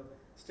 what kind of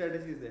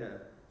strategies they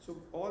have. So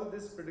all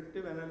this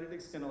predictive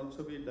analytics can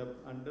also be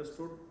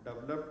understood,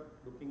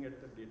 developed, looking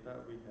at the data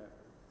we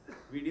have.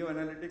 Video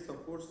analytics,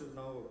 of course, is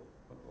now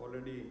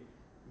already,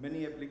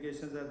 many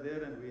applications are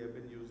there and we have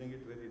been using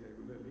it very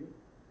regularly.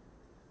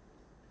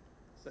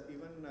 So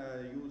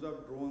even use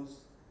of drones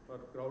for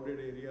crowded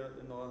areas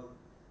and all.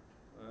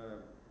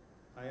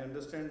 I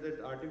understand that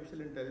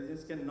artificial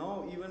intelligence can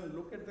now even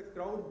look at the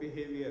crowd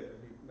behavior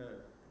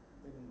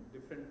in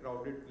different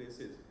crowded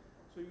places.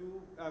 So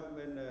you,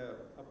 when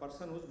a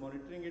person who's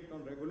monitoring it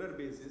on regular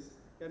basis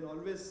can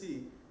always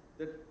see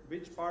that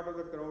which part of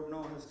the crowd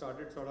now has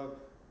started sort of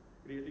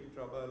creating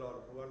trouble, or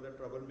who are the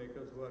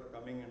troublemakers who are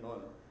coming and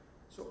all.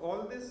 So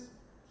all these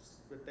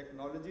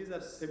technologies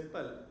are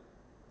simple,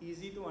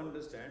 easy to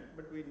understand,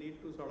 but we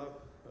need to sort of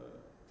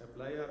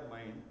apply our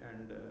mind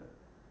and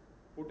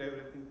put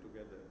everything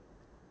together.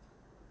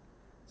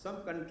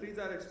 Some countries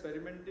are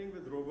experimenting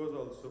with robots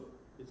also,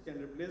 which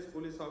can replace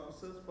police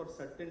officers for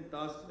certain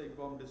tasks like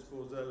bomb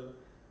disposal,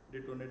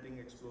 detonating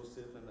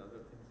explosives and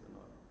other things and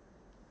all.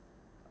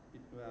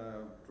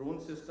 Drone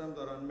systems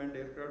or unmanned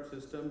aircraft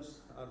systems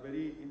are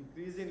very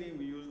increasingly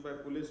used by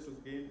police to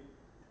gain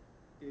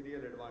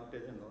aerial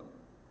advantage and all.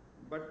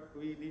 But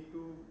we need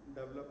to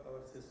develop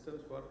our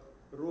systems for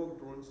rogue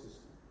drone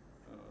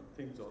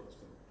things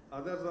also.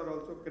 Others are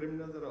also,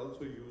 criminals are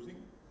also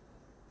using.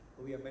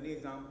 We have many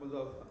examples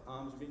of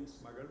arms being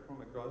smuggled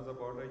from across the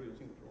border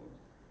using drones,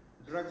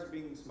 drugs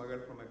being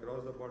smuggled from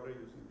across the border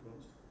using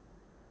drones.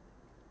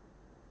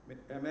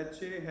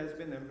 MHA has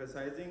been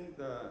emphasizing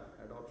the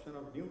adoption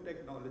of new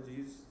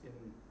technologies in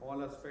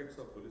all aspects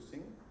of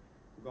policing.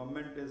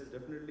 Government is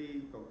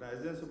definitely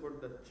cognizant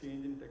about the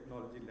change in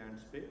technology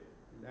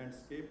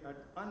landscape at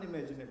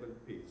unimaginable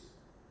pace.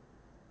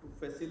 To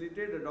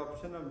facilitate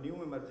adoption of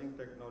new emerging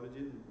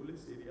technologies in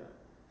police area,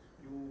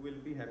 you will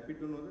be happy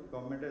to know that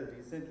government has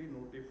recently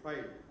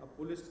notified a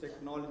police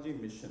technology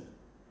mission.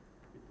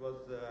 It was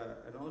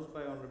announced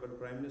by Honorable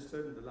Prime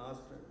Minister in the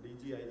last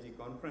DGIG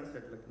conference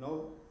at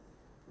Lucknow.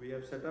 We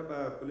have set up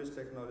a police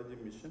technology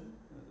mission.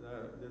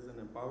 There's an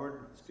empowered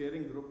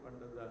steering group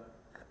under the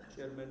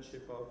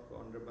chairmanship of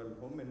Honorable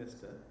Home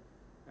Minister,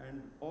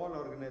 and all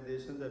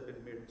organizations have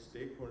been made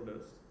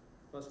stakeholders.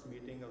 First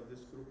meeting of this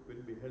group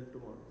will be held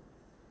tomorrow.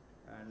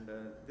 And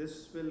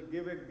this will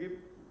give a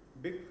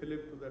big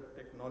fillip to the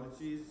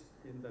technologies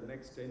in the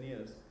next 10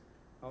 years,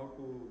 how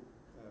to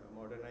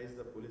modernize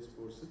the police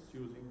forces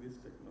using this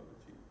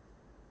technology.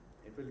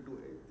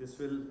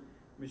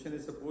 Mission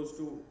is supposed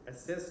to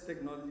assess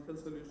technological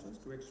solutions,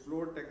 to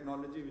explore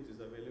technology which is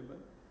available,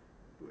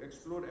 to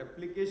explore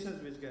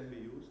applications which can be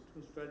used,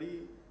 to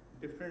study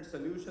different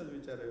solutions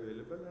which are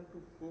available, and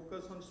to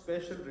focus on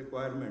special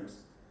requirements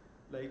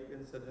like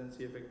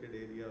insurgency affected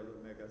areas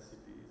or mega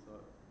cities or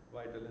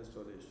vital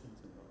installations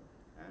and all.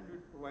 And we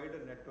provide a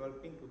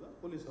networking to the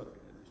police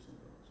organizations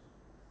also.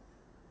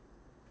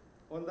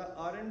 On the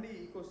R&D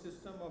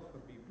ecosystem of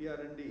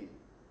BPR&D,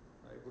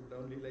 I would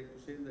only like to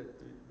say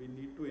that we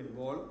need to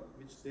involve,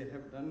 which they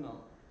have done now,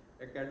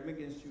 academic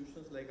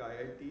institutions like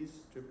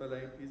IITs,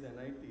 IIITs,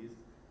 NITs,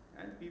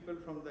 and people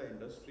from the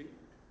industry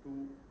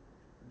to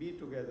be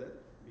together.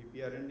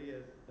 BPR&D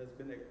has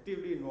been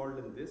actively involved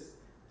in this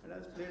and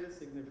has played a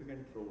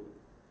significant role.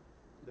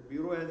 The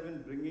Bureau has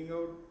been bringing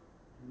out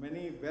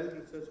many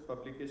well-researched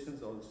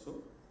publications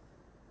also,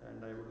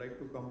 and I would like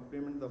to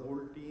compliment the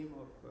whole team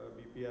of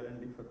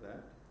BPR&D for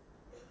that.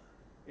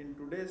 In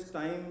today's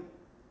time,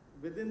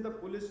 within the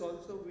police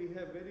also, we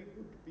have very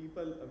good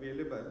people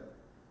available,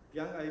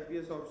 young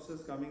IPS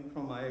officers coming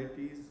from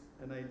IITs,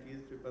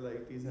 NITs,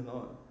 IIITs and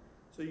all.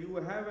 So you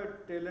have a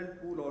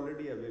talent pool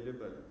already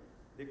available.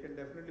 They can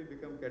definitely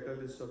become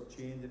catalysts of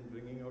change in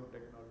bringing out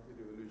technology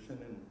revolution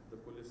in the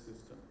police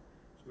system.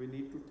 So we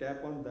need to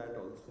tap on that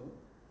also.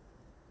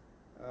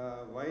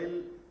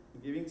 While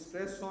giving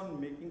stress on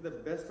making the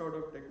best out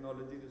of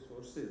technology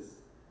resources,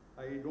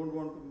 I don't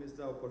want to miss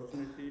the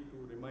opportunity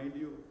to remind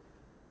you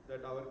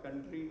that our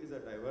country is a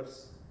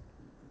diverse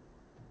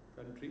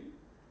country,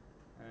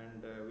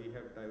 and we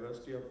have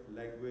diversity of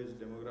language,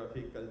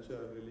 demography,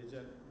 culture,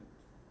 religion.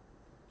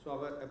 So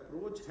our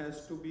approach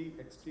has to be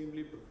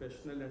extremely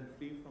professional and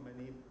free from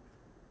any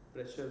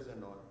pressures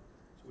and all.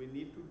 So we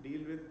need to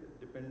deal with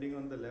depending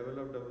on the level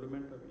of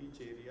development of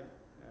each area,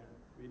 and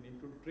we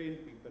need to train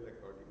people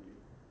accordingly.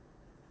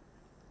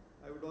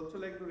 I would also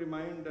like to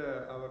remind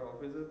our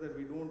officers that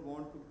we don't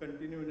want to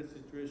continue in a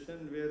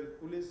situation where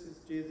police is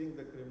chasing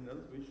the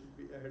criminals. We should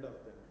be ahead of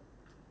them,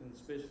 and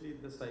especially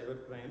the cyber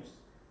crimes.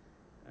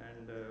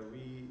 And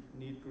we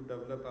need to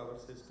develop our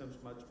systems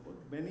much more.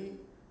 Many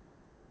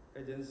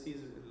agencies,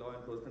 law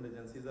enforcement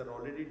agencies, are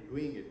already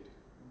doing it,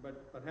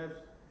 but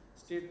perhaps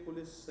state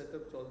police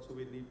setups also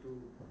we need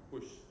to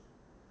push.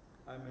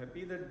 I'm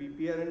happy that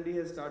BPR&D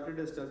has started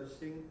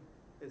establishing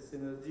a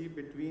synergy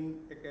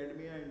between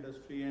academia,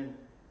 industry and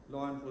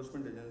law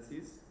enforcement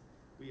agencies.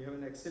 We have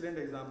an excellent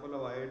example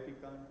of IIT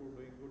Kanpur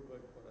doing good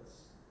work for us.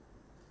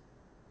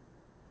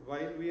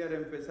 While we are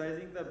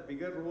emphasizing the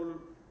bigger role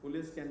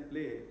police can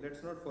play,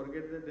 let's not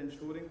forget that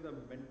ensuring the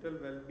mental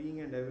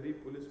well-being and every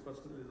police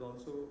personnel is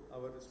also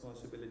our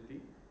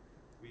responsibility.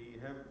 We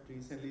have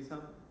recently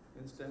some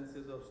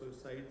instances of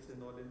suicides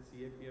and all in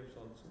CAPFs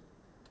also.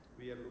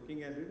 We are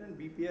looking at it, and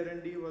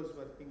BPR&D was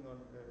working on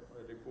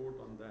a report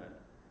on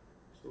that.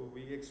 So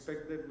we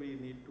expect that we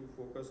need to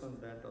focus on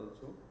that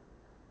also.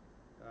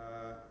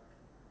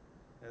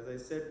 As I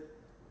said,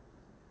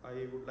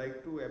 I would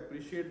like to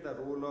appreciate the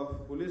role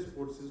of police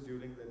forces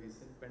during the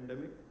recent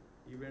pandemic,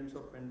 events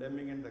of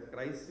pandemic and the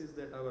crisis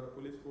that our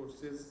police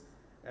forces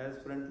as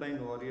frontline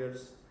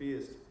warriors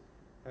faced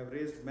have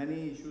raised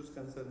many issues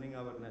concerning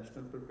our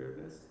national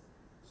preparedness.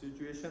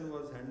 Situation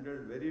was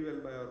handled very well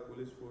by our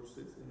police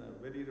forces in a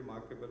very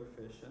remarkable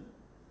fashion,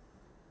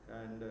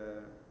 and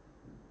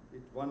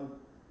it won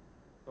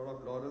a lot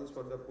of laurels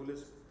for the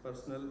police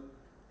personnel,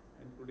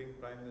 including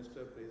Prime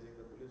Minister praising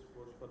the police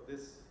force for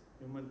this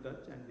human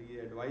touch, and he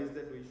advised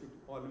that we should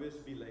always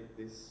be like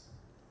this.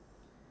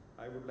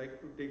 I would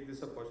like to take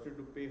this opportunity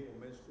to pay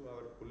homage to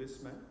our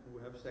policemen who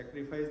have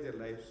sacrificed their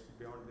lives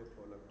beyond their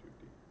call of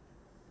duty.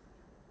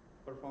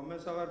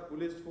 Performance of our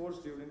police force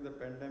during the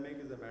pandemic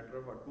is a matter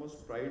of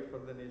utmost pride for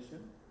the nation.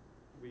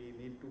 We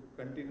need to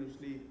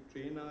continuously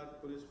train our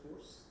police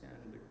force,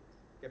 and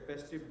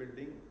capacity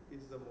building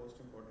is the most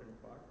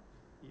important part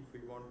if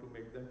we want to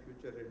make them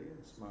future ready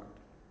and smart.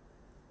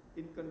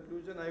 In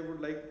conclusion, I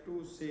would like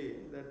to say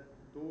that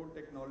though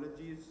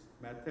technologies,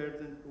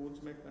 methods and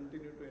tools may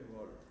continue to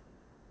evolve,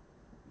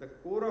 the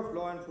core of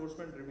law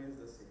enforcement remains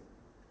the same: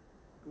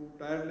 to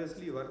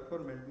tirelessly work for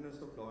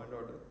maintenance of law and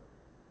order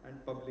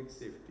and public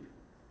safety.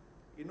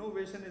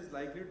 Innovation is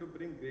likely to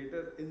bring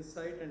greater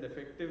insight and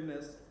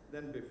effectiveness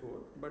than before,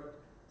 but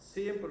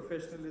same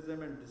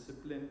professionalism and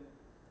discipline,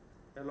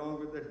 along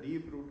with the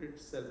deep-rooted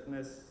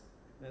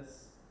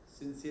selflessness,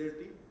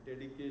 sincerity,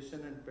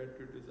 dedication and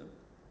patriotism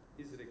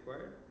is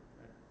required.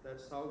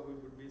 That's how we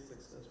would be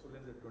successful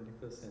in the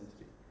 21st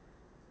century.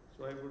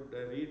 So I would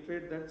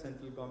reiterate that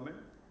central government,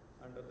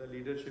 under the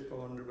leadership of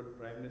Honorable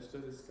Prime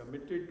Minister, is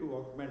committed to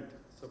augment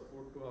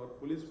support to our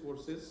police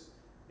forces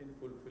in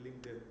fulfilling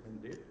their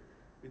mandate.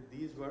 With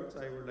these words,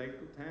 I would like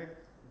to thank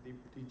the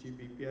DG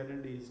BPR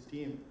and his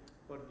team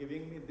for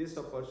giving me this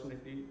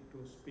opportunity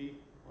to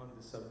speak on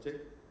the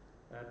subject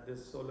at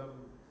this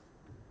solemn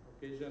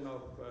occasion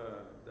of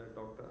the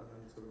Dr.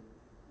 Anand Swarup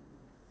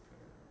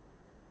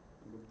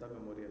Gupta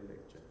Memorial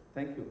Lecture.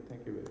 Thank you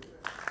very much.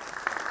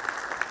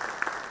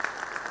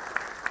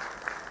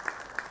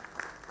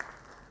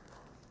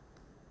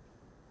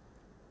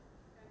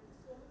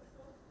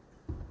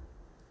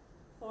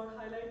 For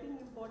highlighting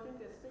important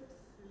aspects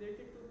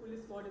related to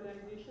police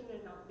modernization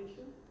and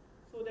updation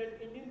so that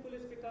Indian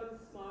police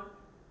becomes smart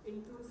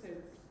in true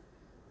sense.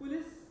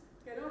 Police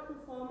cannot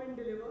perform and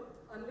deliver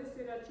unless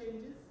there are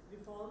changes,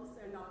 reforms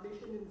and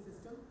updation in the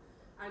system,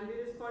 and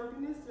there is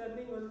continuous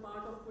learning on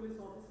part of police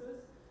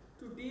officers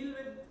to deal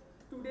with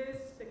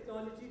today's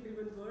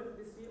technology-driven world.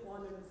 This we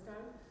all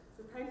understand.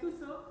 So thank you,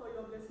 sir, for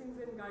your blessings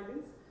and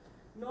guidance.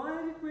 Now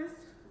I request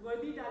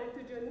worthy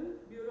Director General,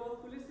 Bureau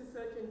of Police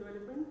Research and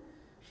Development,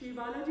 Shri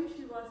Balaji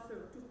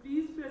Srivastava, to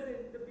please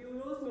present the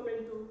Bureau's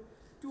memento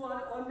to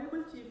our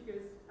Honorable Chief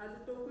Guest as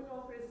a token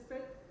of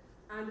respect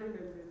and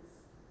remembrance.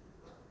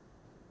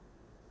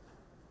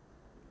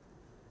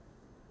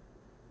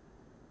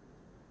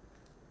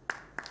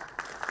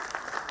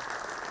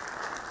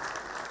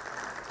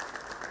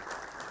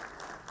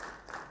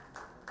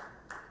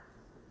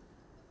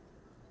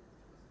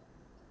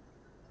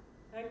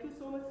 Thank you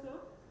so much, sir.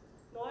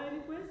 Now I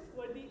request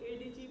worthy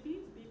ADGP,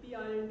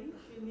 BPR&D,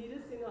 Shri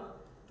Neeraj Sinha,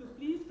 to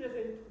please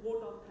present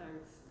vote of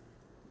thanks.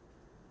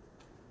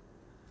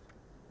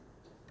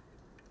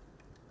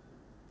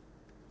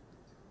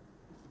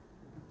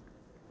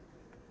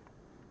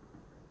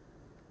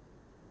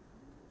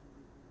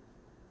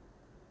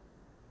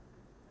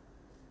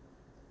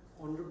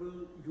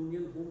 Honorable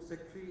Union Home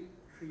Secretary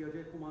Shri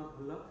Ajay Kumar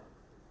Bhalla,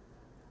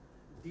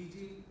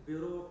 DG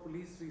Bureau of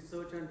Police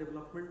Research and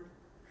Development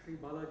Shri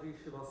Balaji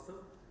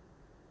Srivastava,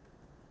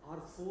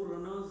 our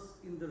forerunners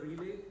in the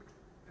relay,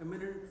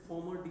 eminent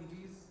former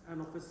DGs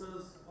and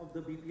officers of the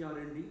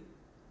BPR&D,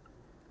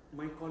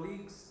 my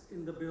colleagues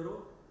in the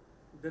Bureau,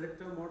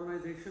 Director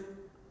Modernization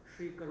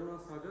Shri Karuna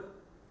Sagar,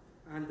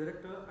 and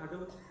Director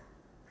Adam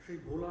Shri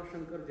Bhola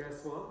Shankar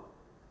Jaiswal,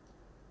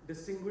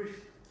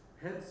 distinguished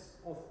heads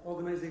of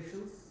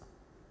organizations,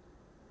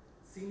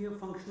 senior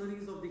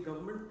functionaries of the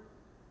government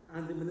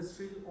and the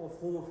Ministry of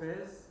Home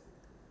Affairs,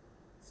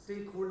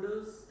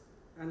 stakeholders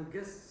and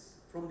guests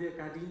from the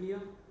academia,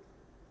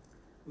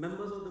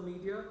 members of the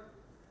media,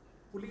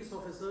 police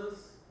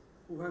officers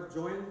who have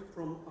joined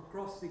from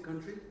across the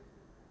country,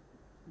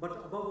 but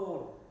above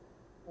all,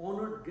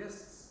 honored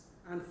guests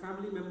and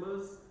family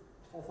members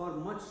of our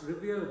much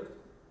revered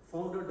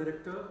founder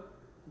director,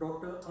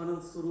 Dr.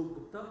 Anand Swarup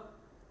Gupta.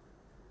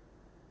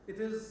 It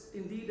is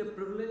indeed a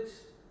privilege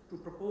to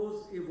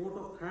propose a vote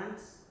of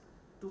thanks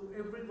to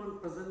everyone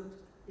present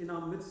in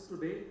our midst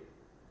today,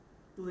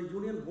 to the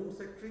Union Home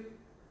Secretary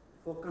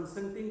for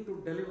consenting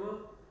to deliver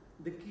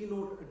the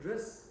keynote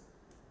address,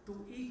 to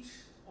each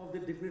of the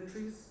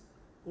dignitaries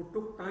who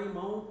took time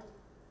out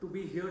to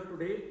be here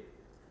today,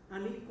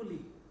 and equally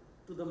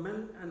to the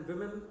men and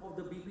women of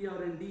the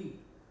BPR&D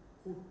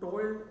who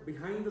toiled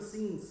behind the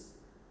scenes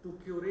to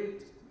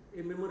curate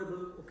a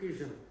memorable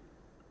occasion.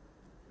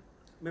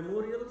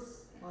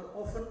 Memorials are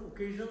often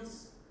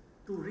occasions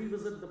to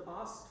revisit the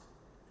past,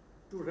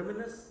 to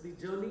reminisce the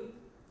journey,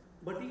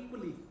 but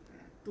equally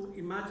to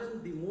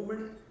imagine the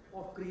moment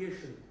of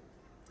creation.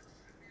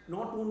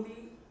 Not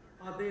only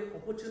are they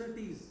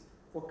opportunities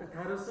for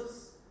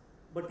catharsis,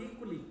 but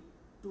equally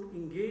to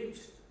engage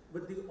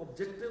with the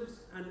objectives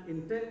and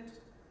intent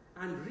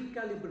and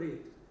recalibrate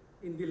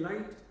in the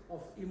light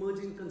of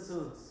emerging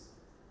concerns.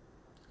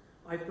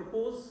 I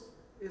propose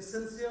a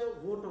sincere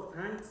vote of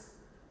thanks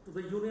to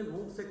the Union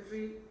Home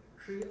Secretary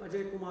Shri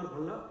Ajay Kumar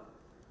Bhalla,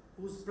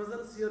 whose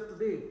presence here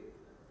today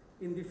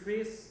in the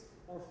face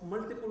of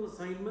multiple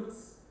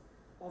assignments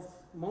of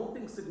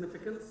mounting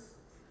significance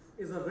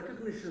is a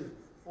recognition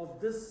of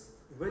this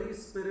very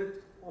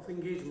spirit of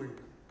engagement.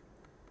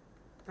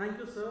 Thank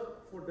you, sir,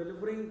 for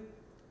delivering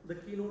the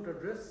keynote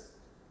address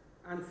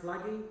and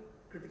flagging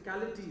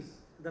criticalities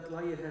that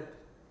lie ahead.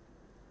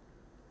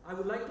 I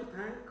would like to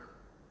thank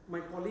my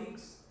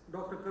colleagues,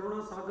 Dr.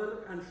 Karuna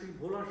Sagar and Shri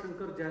Bhola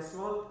Shankar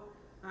Jaiswal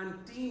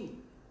and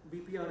team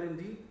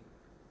BPR&D,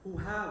 who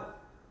have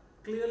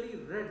clearly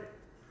read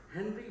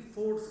Henry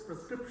Ford's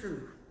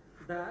prescription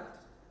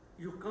that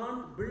you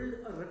can't build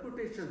a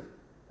reputation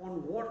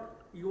on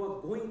what you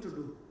are going to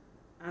do,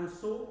 and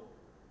so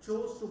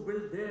chose to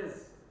build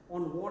theirs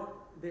on what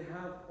they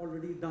have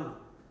already done.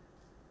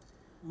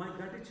 My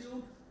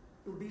gratitude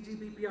to DG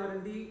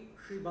BPR&D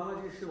Shri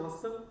Balaji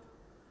Srivastava,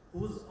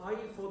 whose eye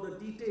for the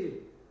detail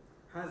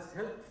has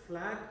helped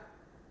flag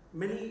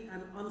many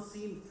an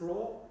unseen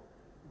flaw,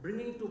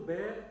 bringing to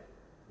bear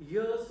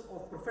years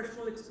of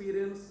professional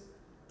experience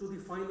to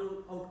the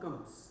final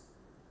outcomes.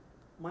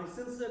 My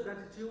sincere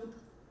gratitude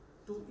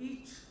to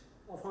each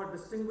of our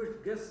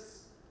distinguished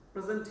guests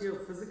present here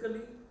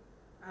physically,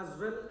 as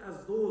well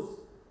as those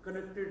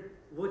connected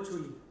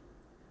virtually.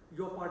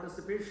 Your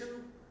participation,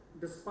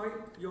 despite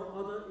your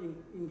other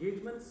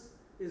engagements,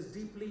 is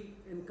deeply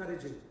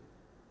encouraging.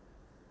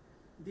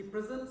 The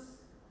presence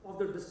of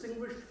the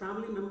distinguished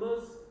family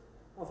members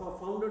of our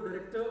founder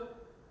director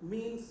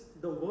means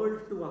the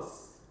world to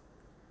us.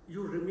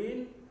 You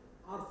remain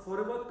our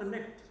forever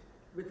connect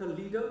with a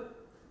leader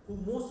who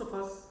most of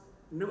us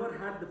never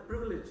had the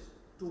privilege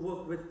to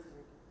work with.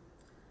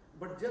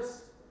 But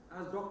just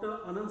as Dr.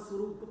 Anand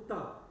Swarup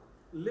Gupta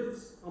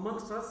lives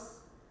amongst us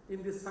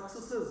in the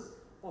successes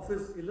of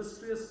his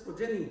illustrious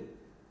progeny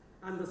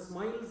and the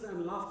smiles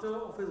and laughter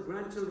of his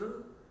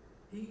grandchildren,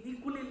 he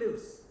equally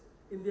lives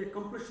in the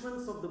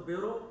accomplishments of the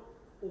Bureau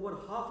over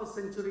half a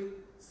century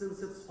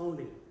since its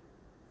founding.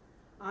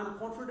 I am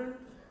confident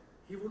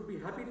he would be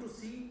happy to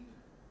see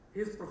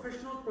his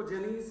professional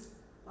progenies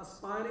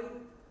aspiring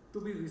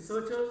to be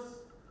researchers,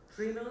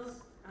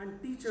 trainers,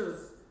 and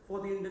teachers for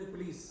the Indian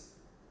police.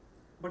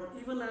 But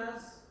even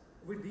as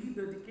we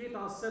dedicate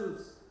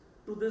ourselves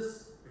to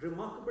this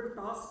remarkable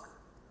task,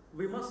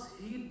 we must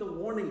heed the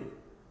warning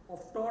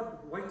of Todd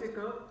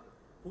Whitaker,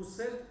 who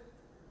said,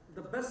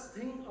 "The best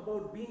thing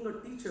about being a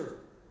teacher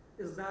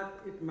is that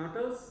it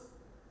matters.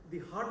 The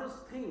hardest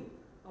thing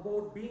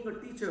about being a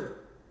teacher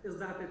is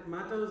that it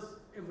matters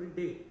every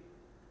day."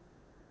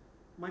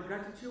 My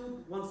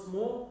gratitude once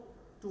more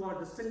to our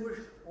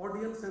distinguished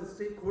audience and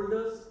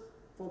stakeholders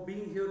for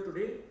being here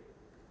today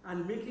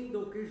and making the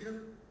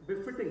occasion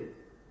befitting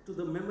to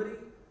the memory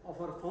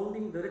of our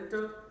founding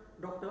director,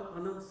 Dr.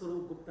 Anand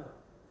Swarup Gupta.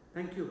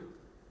 Thank you.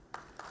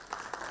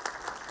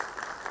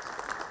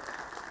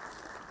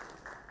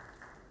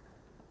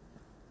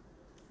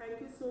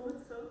 Thank you so much,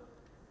 sir.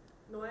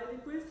 Now I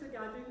request the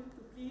gathering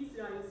to please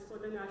rise for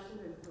the national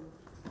anthem.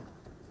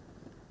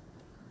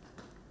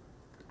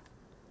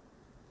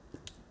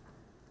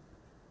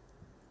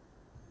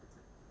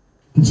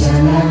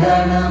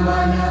 जनगण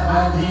मन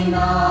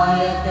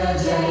अधिनायक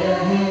जय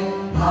हे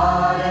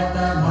भारत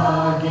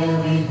भाग्य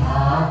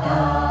विधाता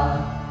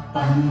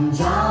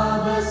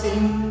पंजाब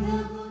सिंध